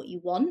exactly what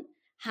you want.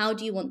 How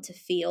do you want to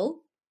feel?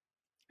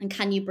 And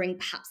can you bring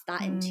perhaps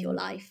that into your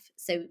life?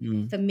 So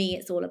for me,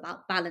 it's all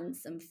about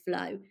balance and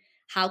flow.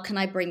 How can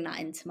I bring that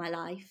into my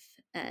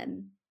life?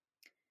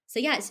 So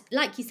yeah, it's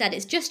like you said,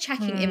 it's just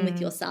checking in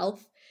with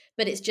yourself,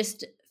 but it's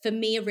just, for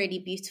me, a really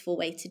beautiful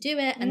way to do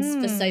it, and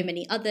for so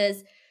many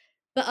others.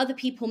 But other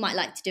people might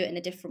like to do it in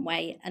a different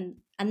way, and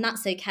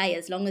that's okay,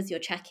 as long as you're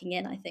checking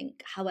in. I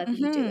think however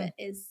you do it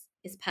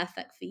is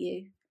perfect for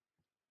you.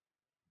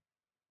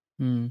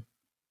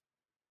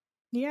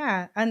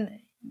 Yeah, and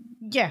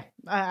yeah,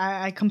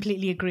 I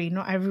completely agree.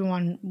 Not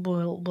everyone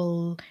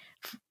will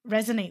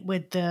resonate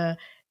with the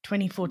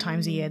 24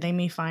 times a year. They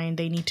may find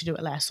they need to do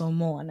it less or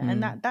more,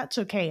 and that's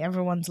okay.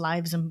 Everyone's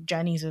lives and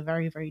journeys are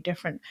very, very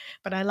different.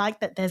 But I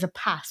like that there's a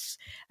path,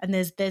 and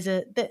there's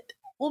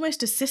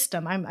almost a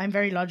system. I'm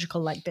very logical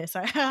like this.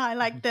 I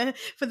like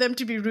for them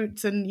to be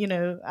routes and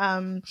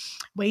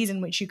ways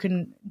in which you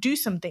can do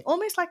something.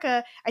 Almost like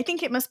I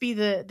think it must be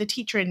the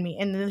teacher in me,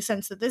 in the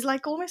sense that there's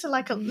like almost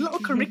like a little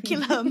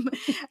curriculum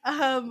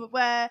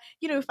where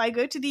if I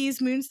go to these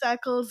moon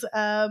circles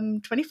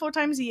 24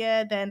 times a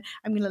year, then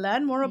I'm going to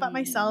learn more about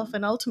myself,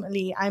 and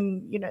ultimately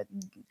I'm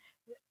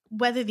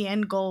whether the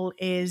end goal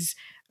is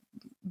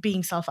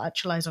being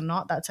self-actualized or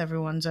not, that's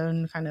everyone's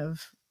own kind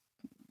of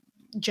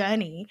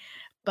journey.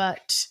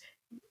 But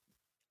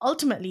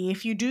ultimately,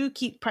 if you do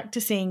keep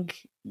practicing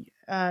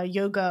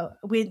yoga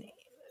with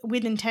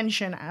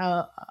intention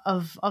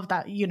of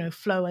that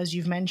flow, as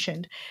you've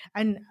mentioned,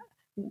 and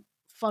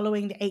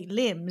following the 8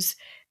 limbs,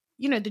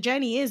 the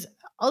journey is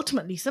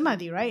ultimately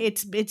samadhi, right?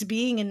 It's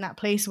being in that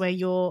place where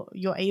you're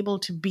able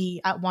to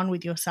be at one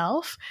with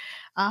yourself,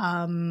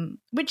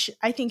 which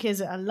I think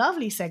is a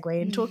lovely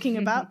segue in talking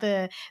about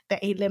the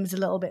 8 limbs a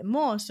little bit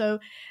more. So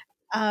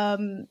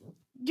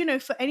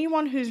for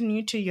anyone who's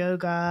new to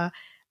yoga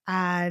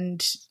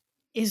and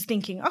is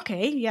thinking,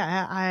 okay,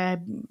 yeah,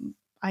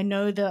 I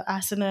know the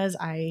asanas,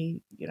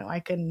 I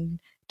can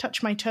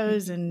touch my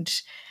toes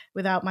and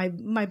without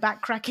my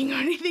back cracking or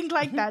anything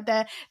like that,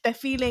 they're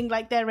feeling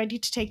like they're ready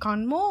to take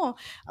on more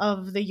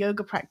of the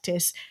yoga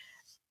practice.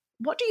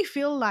 What do you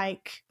feel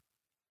like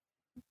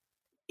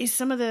is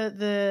some of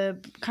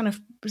the kind of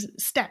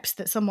steps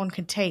that someone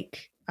can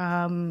take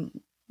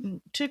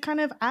to kind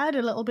of add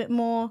a little bit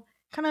more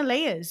kind of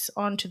layers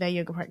onto their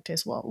yoga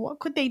practice? What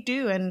could they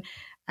do,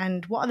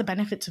 and what are the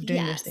benefits of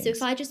doing those things? So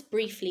if I just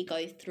briefly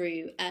go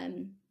through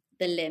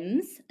the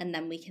limbs, and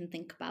then we can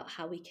think about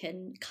how we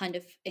can kind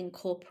of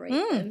incorporate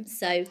them.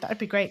 So that would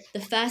be great.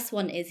 The first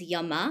one is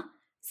yama.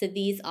 So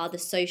these are the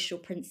social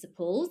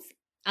principles,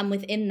 and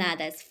within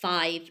there's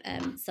 5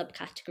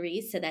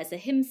 subcategories. So there's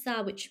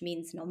ahimsa, which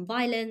means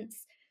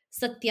non-violence;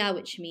 satya,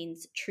 which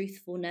means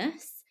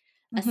truthfulness;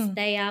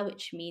 asteya,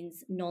 which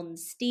means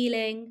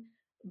non-stealing;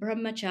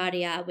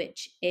 brahmacharya,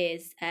 which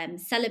is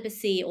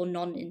celibacy or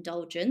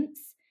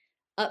non-indulgence,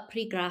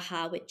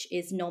 aparigraha, which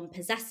is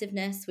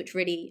non-possessiveness, which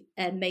really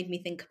made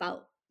me think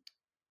about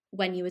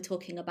when you were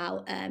talking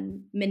about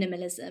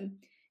minimalism.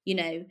 You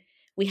know,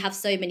 we have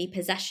so many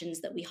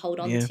possessions that we hold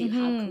on to.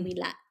 How can we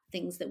let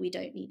things that we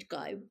don't need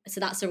go? So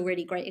that's a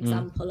really great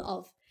example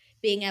of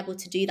being able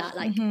to do that,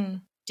 like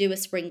do a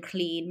spring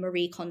clean,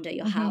 Marie Kondo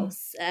your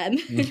house.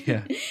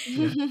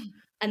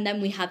 And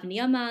then we have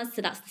niyamas,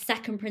 so that's the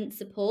second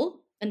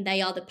principle, and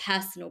they are the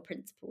personal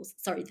principles.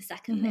 Sorry, the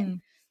second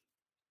limb.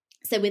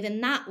 So within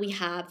that, we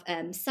have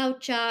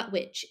saucha,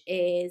 which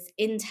is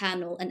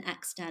internal and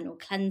external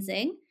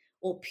cleansing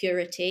or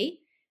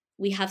purity.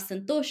 We have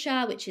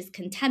santosha, which is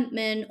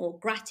contentment or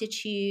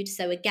gratitude.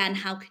 So again,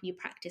 how can you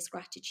practice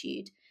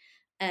gratitude?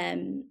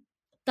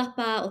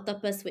 Tapa or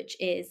tapas, which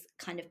is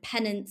kind of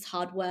penance,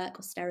 hard work,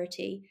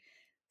 austerity.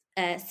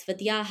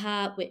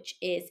 Svadhyaha, which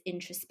is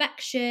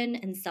introspection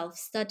and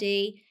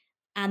self-study.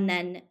 And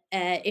then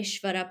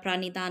Ishvara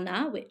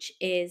Pranidhana, which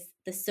is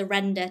the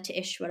surrender to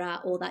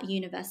Ishvara or that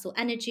universal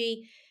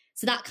energy.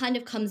 So that kind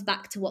of comes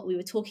back to what we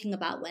were talking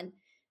about when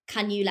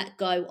can you let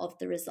go of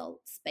the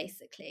results,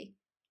 basically,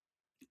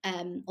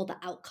 or the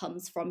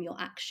outcomes from your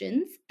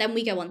actions. Then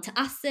we go on to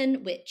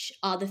asan, which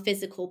are the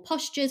physical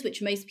postures,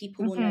 which most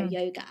people will know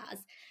yoga as.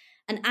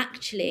 And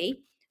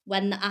actually,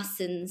 when the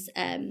asans,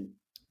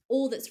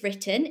 all that's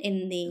written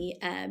in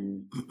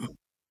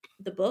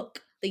the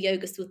book, the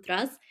Yoga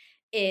Sutras,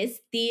 is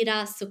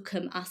Dhira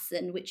Sukham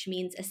Asan, which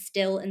means a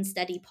still and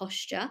steady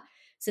posture.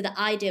 So the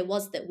idea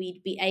was that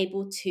we'd be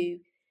able to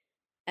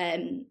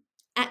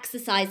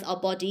exercise our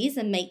bodies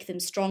and make them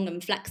strong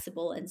and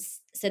flexible, and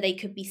so they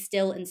could be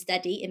still and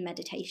steady in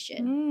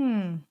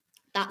meditation.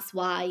 That's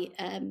why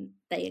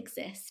they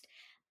exist.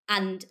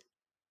 And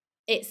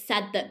it's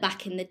said that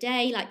back in the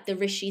day, like the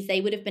rishis,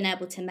 they would have been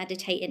able to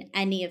meditate in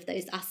any of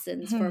those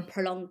asanas for a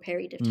prolonged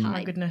period of time.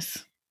 My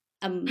goodness.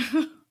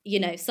 You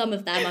know, some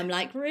of them I'm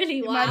like,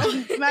 really, wow.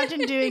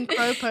 Imagine doing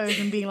crow pose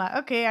and being like,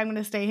 okay, I'm going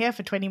to stay here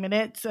for 20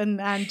 minutes and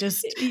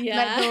just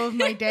let go of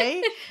my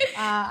day.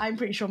 I'm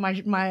pretty sure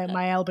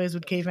my elbows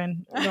would cave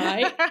in.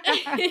 Right.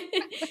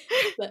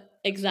 But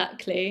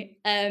exactly.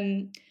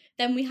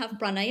 Then we have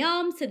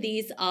pranayam. So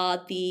these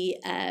are the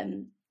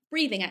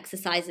breathing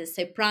exercises.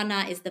 So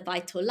prana is the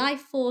vital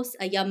life force.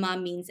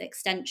 Ayama means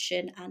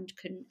extension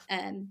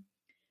and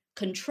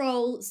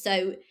control.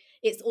 So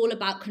it's all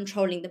about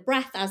controlling the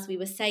breath, as we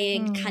were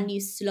saying. Can you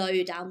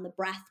slow down the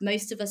breath?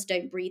 Most of us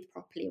don't breathe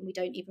properly and we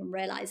don't even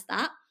realize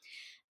that.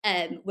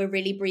 We're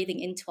really breathing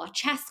into our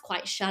chest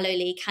quite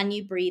shallowly. Can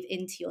you breathe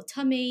into your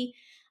tummy?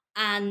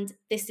 And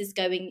this is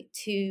going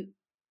to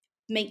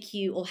make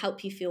you or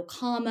help you feel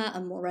calmer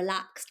and more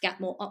relaxed, get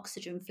more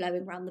oxygen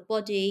flowing around the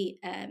body,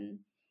 and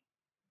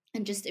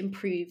just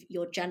improve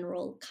your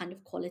general kind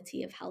of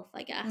quality of health,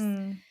 I guess.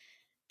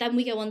 Then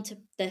we go on to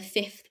the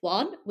fifth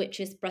one, which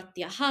is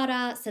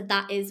pratyahara. So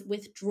that is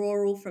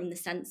withdrawal from the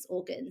sense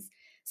organs.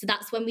 So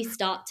that's when we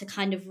start to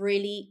kind of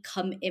really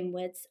come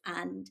inwards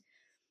and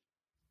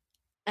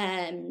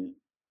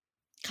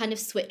kind of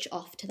switch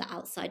off to the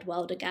outside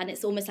world again.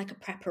 It's almost like a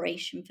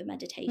preparation for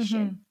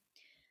meditation.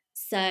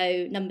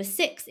 So number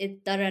 6 is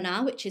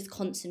dharana, which is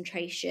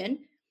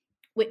concentration,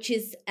 which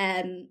is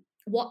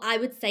what I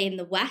would say in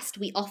the West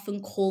we often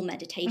call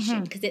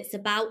meditation, because it's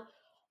about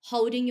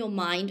holding your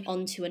mind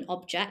onto an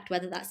object,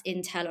 whether that's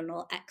internal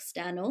or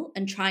external,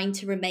 and trying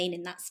to remain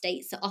in that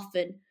state. So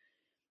often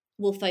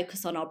we'll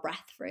focus on our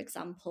breath, for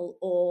example,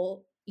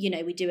 or, you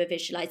know, we do a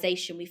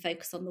visualization, we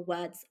focus on the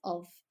words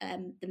of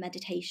the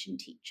meditation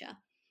teacher.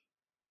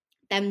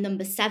 Then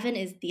number 7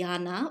 is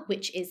dhyana,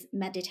 which is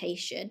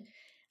meditation.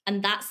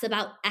 And that's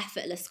about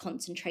effortless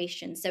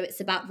concentration. So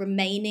it's about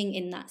remaining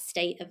in that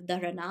state of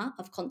dharana,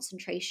 of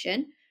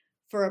concentration,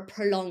 for a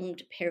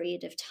prolonged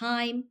period of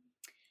time.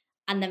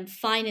 And then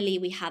finally,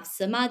 we have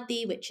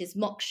samadhi, which is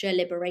moksha,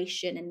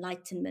 liberation,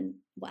 enlightenment,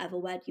 whatever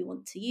word you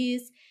want to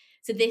use.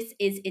 So this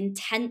is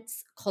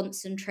intense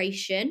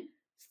concentration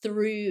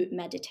through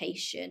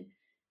meditation.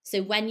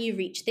 So when you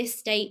reach this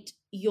state,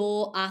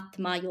 your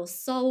atma, your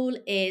soul,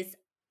 is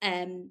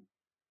in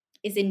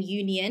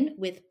union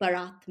with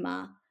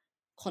paratma,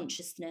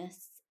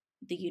 consciousness,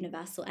 the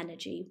universal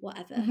energy,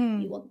 whatever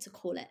you want to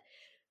call it.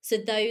 So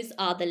those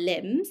are the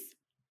limbs.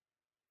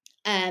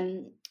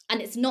 And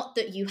it's not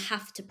that you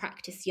have to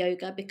practice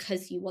yoga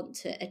because you want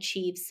to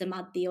achieve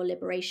samadhi or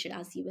liberation,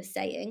 as you were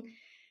saying,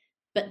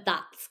 but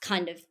that's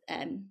kind of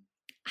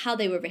how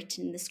they were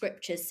written in the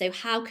scriptures. So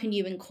how can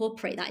you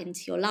incorporate that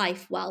into your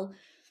life? Well,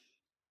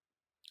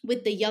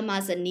 with the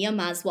yamas and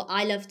niyamas, what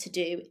I love to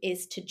do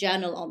is to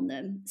journal on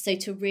them. So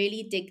to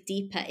really dig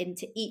deeper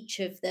into each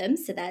of them.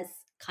 So there's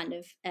kind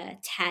of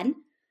 10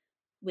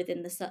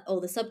 within all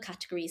the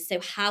subcategories. So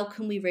how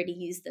can we really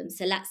use them?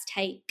 So let's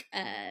take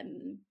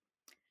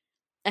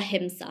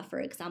ahimsa, for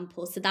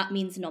example. So that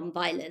means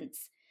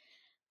non-violence.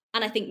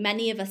 And I think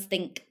many of us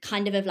think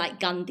kind of like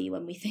Gandhi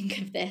when we think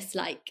of this,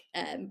 like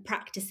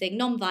practicing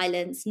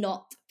non-violence,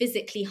 not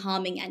physically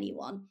harming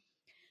anyone.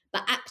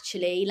 But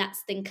actually,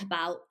 let's think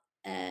about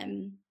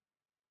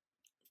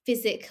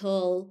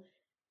physical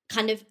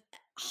kind of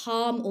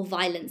harm or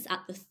violence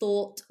at the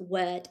thought,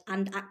 word,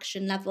 and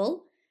action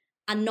level,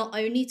 and not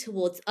only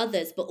towards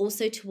others, but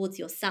also towards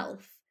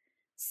yourself.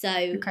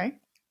 So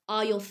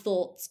are your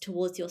thoughts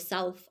towards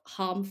yourself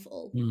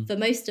harmful? For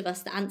most of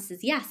us, the answer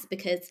is yes,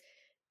 because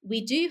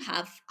we do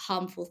have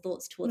harmful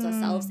thoughts towards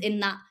ourselves, in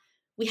that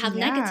we have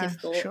negative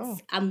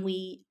thoughts, and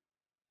we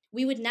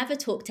would never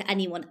talk to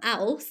anyone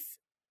else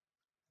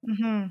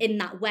in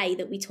that way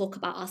that we talk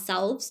about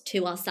ourselves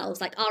to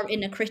ourselves. Like, our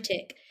inner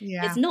critic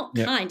is not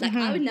kind. Like,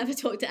 I would never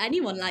talk to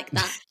anyone like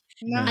that.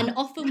 And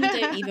often we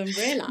don't even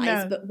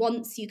realize, but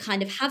once you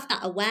kind of have that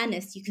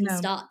awareness, you can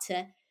start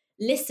to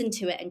listen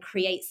to it and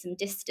create some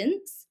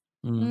distance.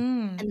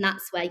 And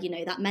that's where,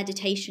 that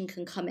meditation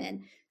can come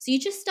in. So you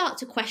just start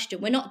to question.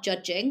 We're not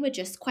judging, we're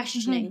just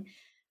questioning.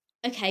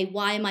 Okay,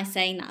 why am I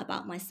saying that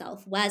about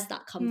myself? Where's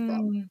that come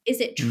from? Is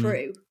it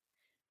true?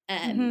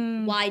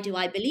 Why do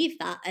I believe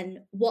that? And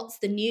what's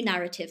the new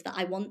narrative that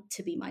I want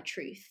to be my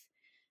truth?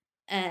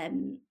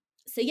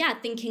 So yeah,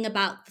 thinking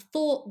about the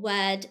thought,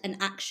 word, and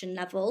action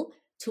level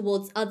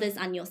towards others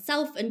and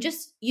yourself. And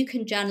just, you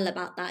can journal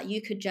about that.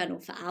 You could journal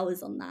for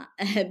hours on that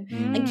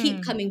and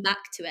keep coming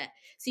back to it.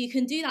 So you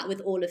can do that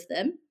with all of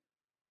them.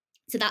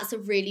 So that's a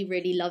really,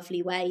 really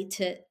lovely way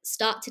to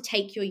start to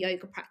take your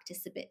yoga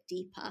practice a bit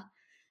deeper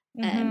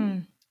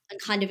and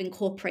kind of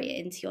incorporate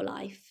it into your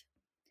life.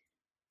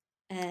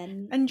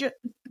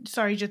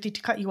 Sorry, Jyoti,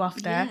 to cut you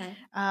off there.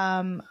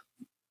 Yeah.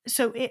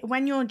 So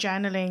when you're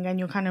journaling and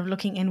you're kind of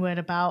looking inward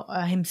about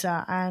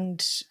ahimsa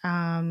and,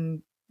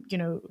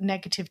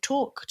 negative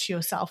talk to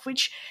yourself,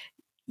 which,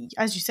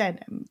 as you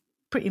said,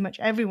 pretty much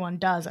everyone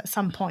does at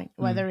some point,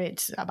 whether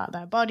it's about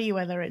their body,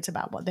 whether it's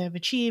about what they've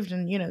achieved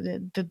and,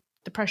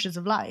 the pressures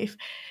of life,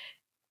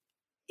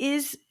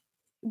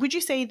 would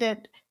you say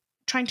that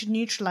trying to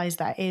neutralize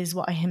that is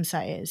what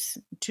ahimsa is?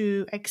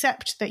 To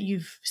accept that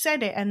you've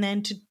said it and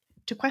then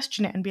to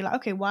question it and be like,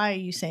 okay, why are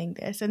you saying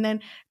this? And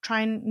then try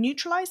and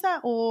neutralize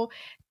that, or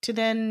to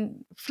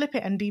then flip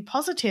it and be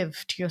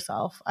positive to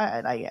yourself.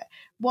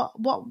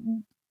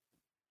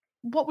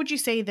 What would you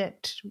say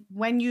that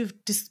when you've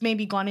just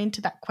maybe gone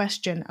into that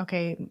question,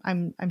 okay,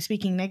 I'm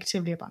speaking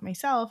negatively about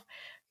myself,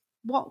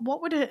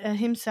 what would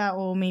ahimsa,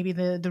 or maybe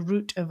the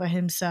root of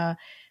ahimsa,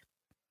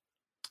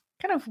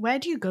 kind of, where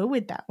do you go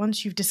with that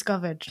once you've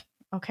discovered,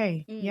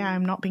 okay,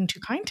 I'm not being too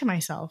kind to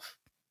myself?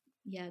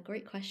 Yeah,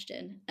 great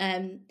question.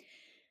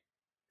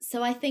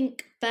 So I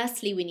think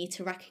firstly, we need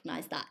to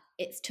recognize that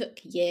it's took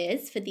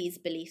years for these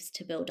beliefs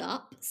to build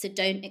up. So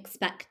don't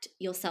expect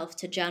yourself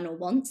to journal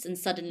once and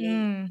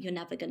suddenly you're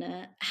never going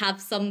to have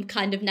some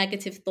kind of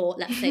negative thought.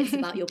 Let's say it's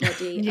about your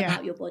body,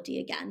 about your body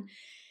again.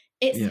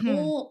 It's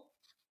more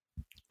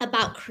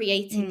about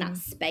creating that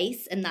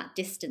space and that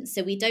distance.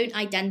 So we don't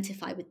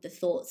identify with the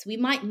thoughts. We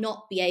might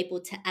not be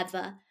able to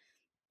ever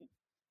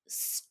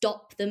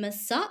stop them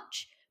as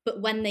such,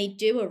 but when they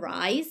do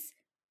arise,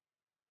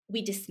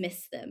 we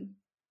dismiss them.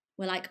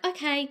 We're like,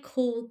 okay,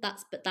 cool,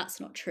 but that's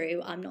not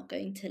true. I'm not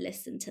going to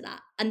listen to that.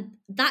 And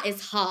that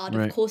is hard.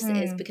 Right. Of course it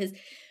is, because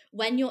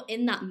when you're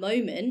in that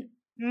moment,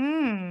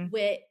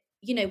 we're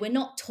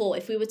not taught.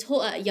 If we were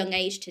taught at a young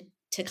age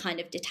to kind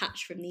of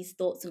detach from these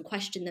thoughts and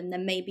question them,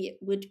 then maybe it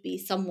would be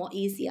somewhat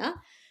easier.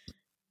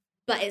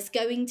 But it's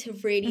going to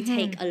really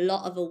take a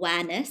lot of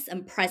awareness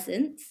and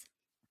presence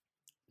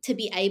to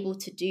be able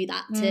to do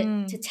that,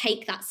 to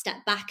take that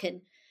step back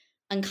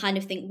and kind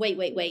of think, wait,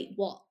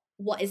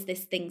 what is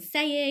this thing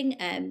saying?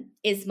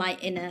 Is my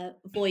inner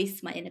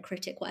voice, my inner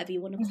critic, whatever you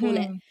want to call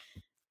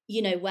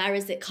it, where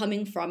is it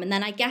coming from? And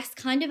then I guess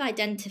kind of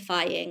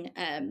identifying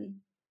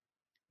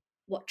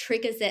what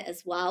triggers it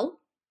as well.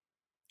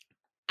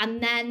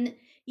 And then,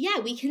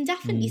 we can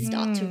definitely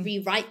start to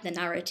rewrite the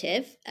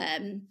narrative.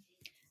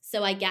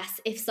 So I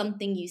guess if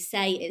something you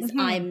say is,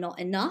 I'm not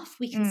enough,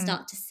 we can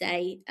start to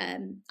say,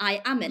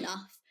 I am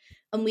enough.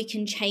 And we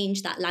can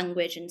change that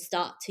language and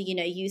start to,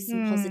 use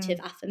some positive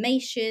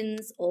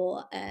affirmations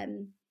or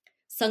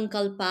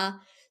sankalpa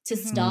to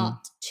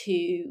start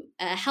to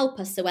help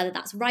us. So whether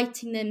that's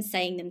writing them,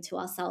 saying them to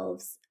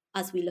ourselves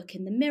as we look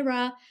in the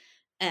mirror,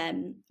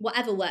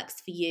 whatever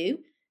works for you,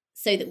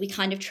 so that we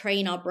kind of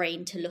train our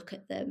brain to look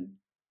at them,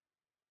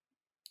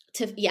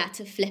 to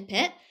flip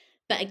it.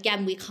 But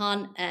again, we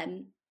can't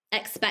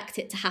expect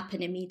it to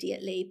happen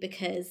immediately,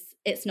 because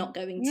it's not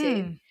going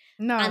to.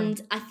 No.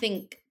 And I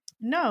think...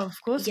 No,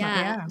 of course not.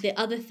 Yeah. The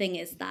other thing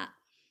is that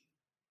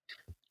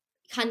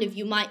kind of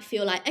you might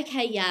feel like,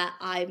 okay,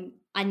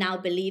 I now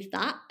believe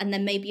that. And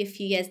then maybe a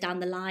few years down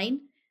the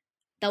line,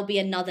 there'll be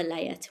another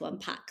layer to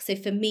unpack. So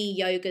for me,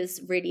 yoga's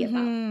really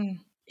about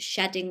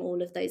shedding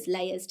all of those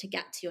layers to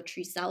get to your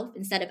true self,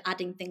 instead of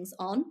adding things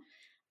on,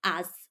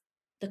 as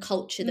the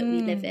culture that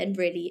we live in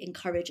really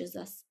encourages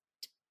us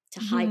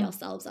to hide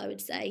ourselves, I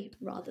would say,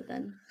 rather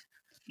than...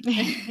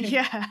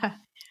 Yeah.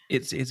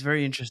 It's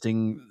very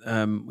interesting,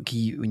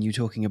 Ki, when you're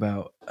talking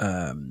about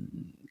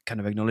kind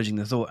of acknowledging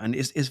the thought, and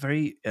it's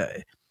very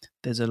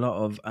there's a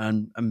lot of,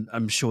 and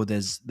I'm sure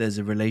there's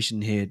a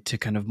relation here to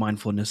kind of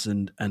mindfulness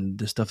and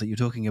the stuff that you're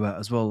talking about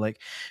as well,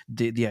 like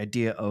the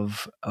idea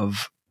of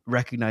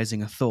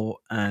recognizing a thought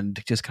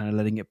and just kind of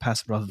letting it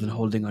pass rather than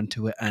holding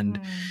onto it and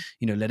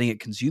letting it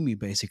consume you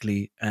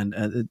basically. And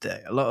a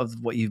lot of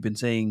what you've been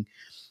saying,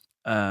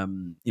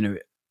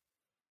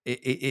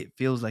 it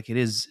feels like it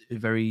is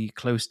very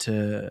close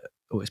to,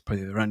 it's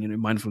probably around,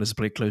 mindfulness is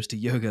probably close to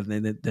yoga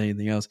than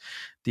anything else.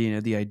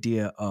 The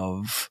idea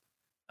of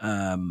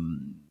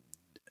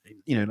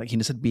like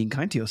Hina said, being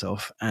kind to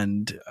yourself,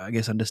 and I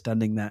guess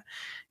understanding that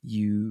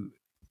you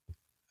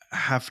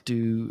have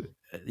to,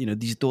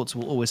 these thoughts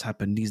will always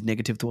happen, these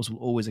negative thoughts will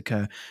always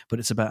occur, but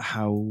it's about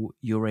how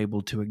you're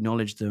able to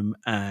acknowledge them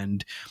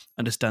and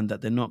understand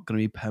that they're not going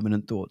to be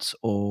permanent thoughts,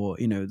 or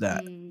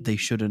that they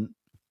shouldn't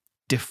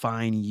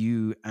define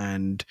you.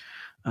 And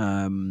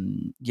I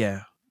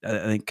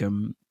think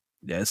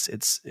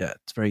it's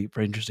very,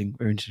 very interesting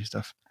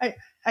stuff.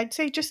 I'd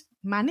say just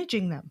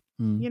managing them,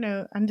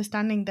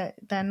 understanding that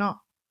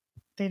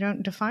they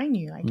don't define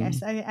you, I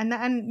guess.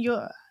 And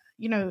you're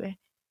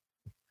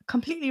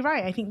completely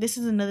right. I think this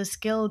is another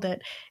skill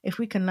that if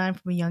we can learn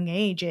from a young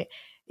age, it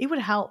would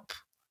help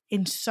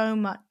in so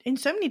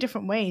many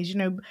different ways.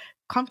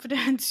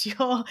 Confidence,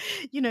 your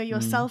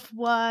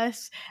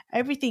self-worth,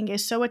 everything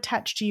is so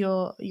attached to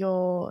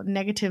your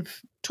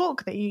negative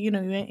talk that your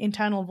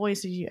internal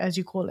voice, as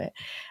you call it.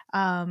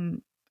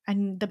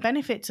 And the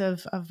benefits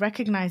of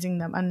recognizing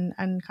them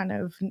and kind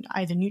of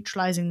either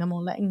neutralizing them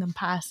or letting them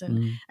pass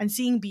and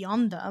seeing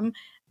beyond them,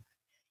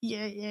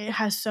 it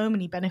has so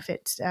many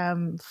benefits,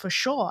 for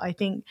sure. I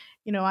think,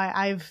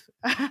 I've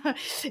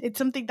it's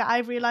something that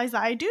I've realized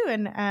that I do.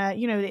 And,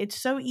 it's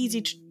so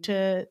easy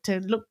to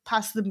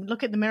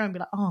look at the mirror and be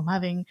like, oh, I'm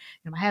having,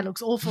 my hair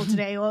looks awful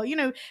today, or,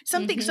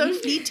 something so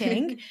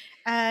fleeting.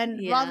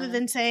 And rather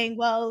than saying,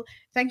 well,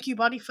 thank you,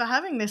 body, for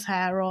having this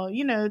hair, or,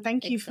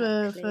 thank you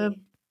for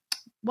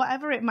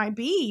whatever it might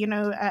be,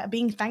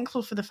 being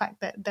thankful for the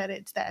fact that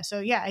it's there.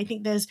 So yeah, I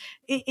think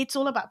it's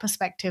all about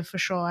perspective for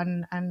sure.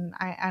 And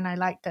I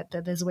like that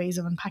there's ways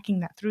of unpacking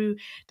that through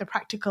the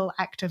practical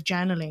act of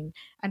journaling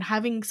and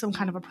having some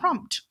kind of a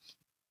prompt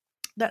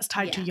that's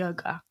tied to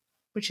yoga,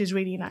 which is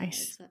really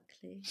nice.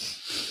 Exactly.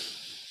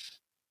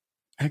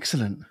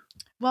 Excellent.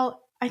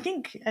 Well, I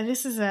think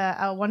this is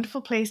a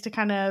wonderful place to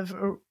kind of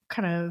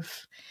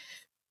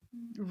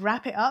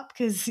wrap it up,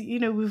 because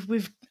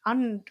we've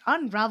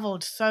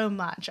unraveled so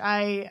much.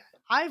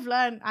 I've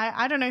learned,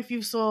 I don't know if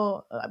you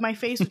saw my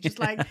face, which is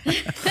like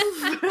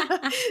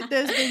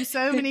there's been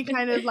so many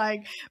kind of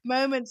like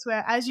moments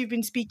where, as you've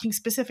been speaking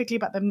specifically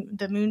about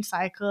the moon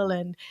cycle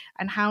and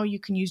how you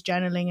can use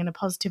journaling in a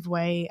positive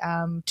way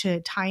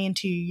to tie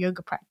into your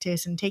yoga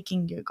practice and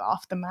taking yoga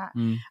off the mat.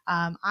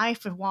 I,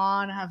 for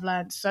one, have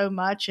learned so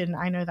much, and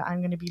I know that I'm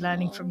going to be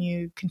learning from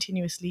you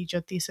continuously,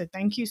 Jyoti. So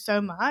thank you so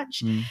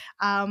much.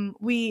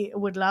 We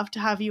would love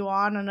to have you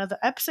on another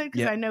episode,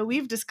 because I know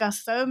we've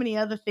discussed so many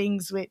other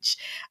things which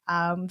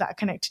that are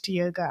connected to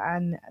yoga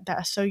and that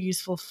are so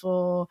useful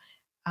for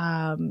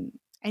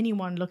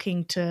anyone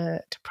looking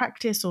to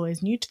practice, or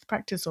is new to the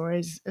practice, or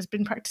has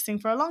been practicing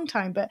for a long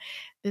time. But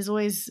there's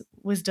always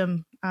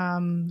wisdom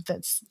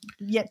that's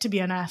yet to be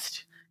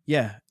unearthed.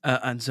 Yeah.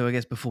 And so I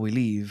guess before we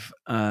leave,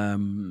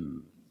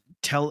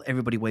 tell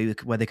everybody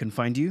where they can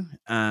find you,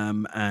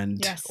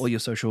 and all your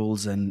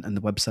socials and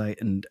the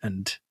website,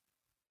 and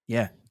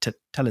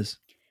tell us.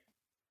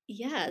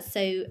 Yeah,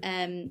 so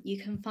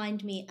you can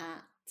find me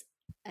at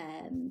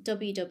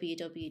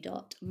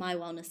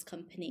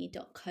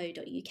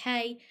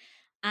www.mywellnesscompany.co.uk,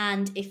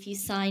 and if you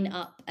sign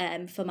up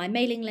for my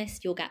mailing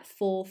list, you'll get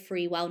 4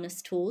 free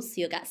wellness tools. So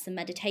you'll get some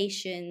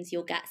meditations,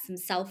 you'll get some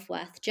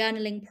self-worth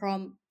journaling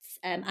prompts,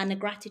 and a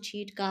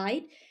gratitude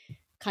guide,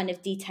 kind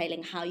of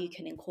detailing how you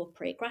can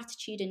incorporate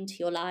gratitude into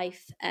your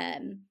life.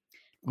 Awesome.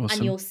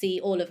 And you'll see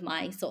all of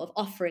my sort of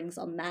offerings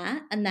on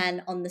there. And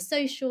then on the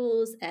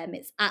socials,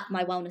 it's at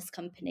My Wellness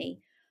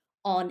Company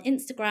on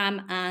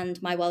Instagram and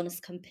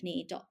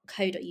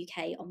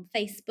mywellnesscompany.co.uk on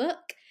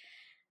Facebook.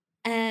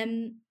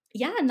 And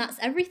that's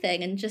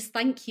everything. And just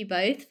thank you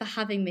both for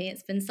having me.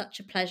 It's been such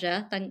a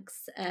pleasure.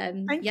 Thanks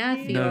for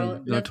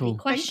your lovely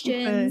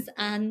questions.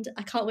 And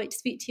I can't wait to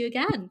speak to you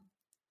again.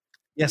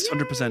 Yes,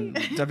 100%.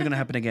 It's definitely going to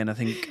happen again, I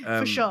think.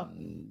 For sure.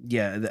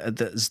 Yeah,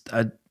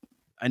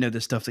 I know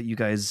the stuff that you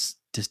guys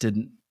just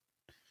didn't.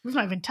 We've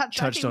not even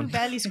touched on. We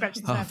barely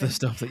scratched the half the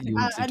stuff that you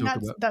want to talk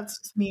about.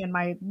 That's me and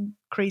my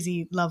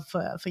crazy love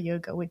for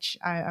yoga, which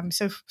I'm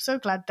so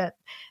glad that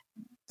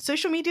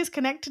social media's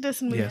connected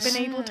us, and we've been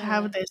able to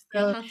have this.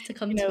 You'll have to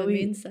come to a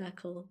moon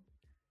circle.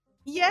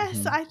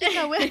 Yes, I think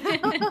I will.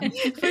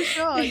 For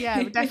sure.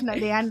 Yeah,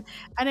 definitely. And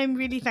I'm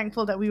really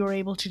thankful that we were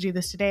able to do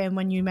this today. And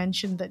when you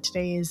mentioned that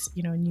today is,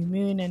 a new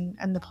moon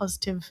and the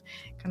positive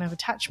kind of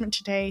attachment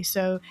today.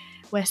 So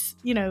we're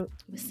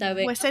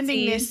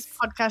sending this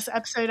podcast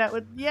episode out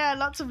with,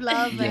 lots of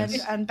love.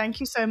 And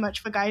thank you so much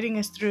for guiding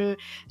us through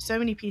so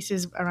many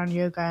pieces around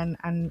yoga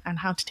and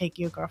how to take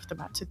yoga off the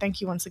mat. So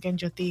thank you once again,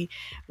 Jyoti.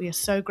 We are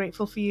so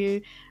grateful for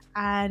you.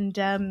 And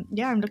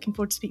I'm looking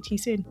forward to speaking to you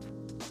soon.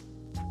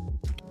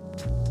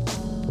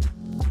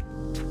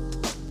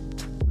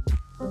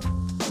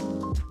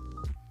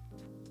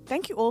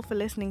 Thank you all for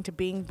listening to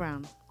Being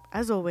Brown.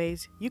 As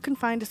always, you can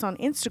find us on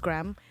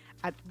Instagram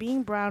at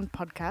Being Brown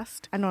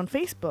Podcast and on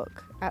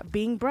Facebook at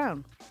Being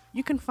Brown.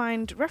 You can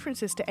find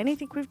references to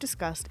anything we've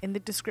discussed in the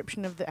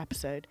description of the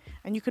episode,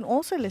 and you can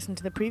also listen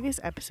to the previous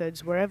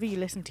episodes wherever you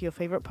listen to your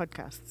favorite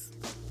podcasts.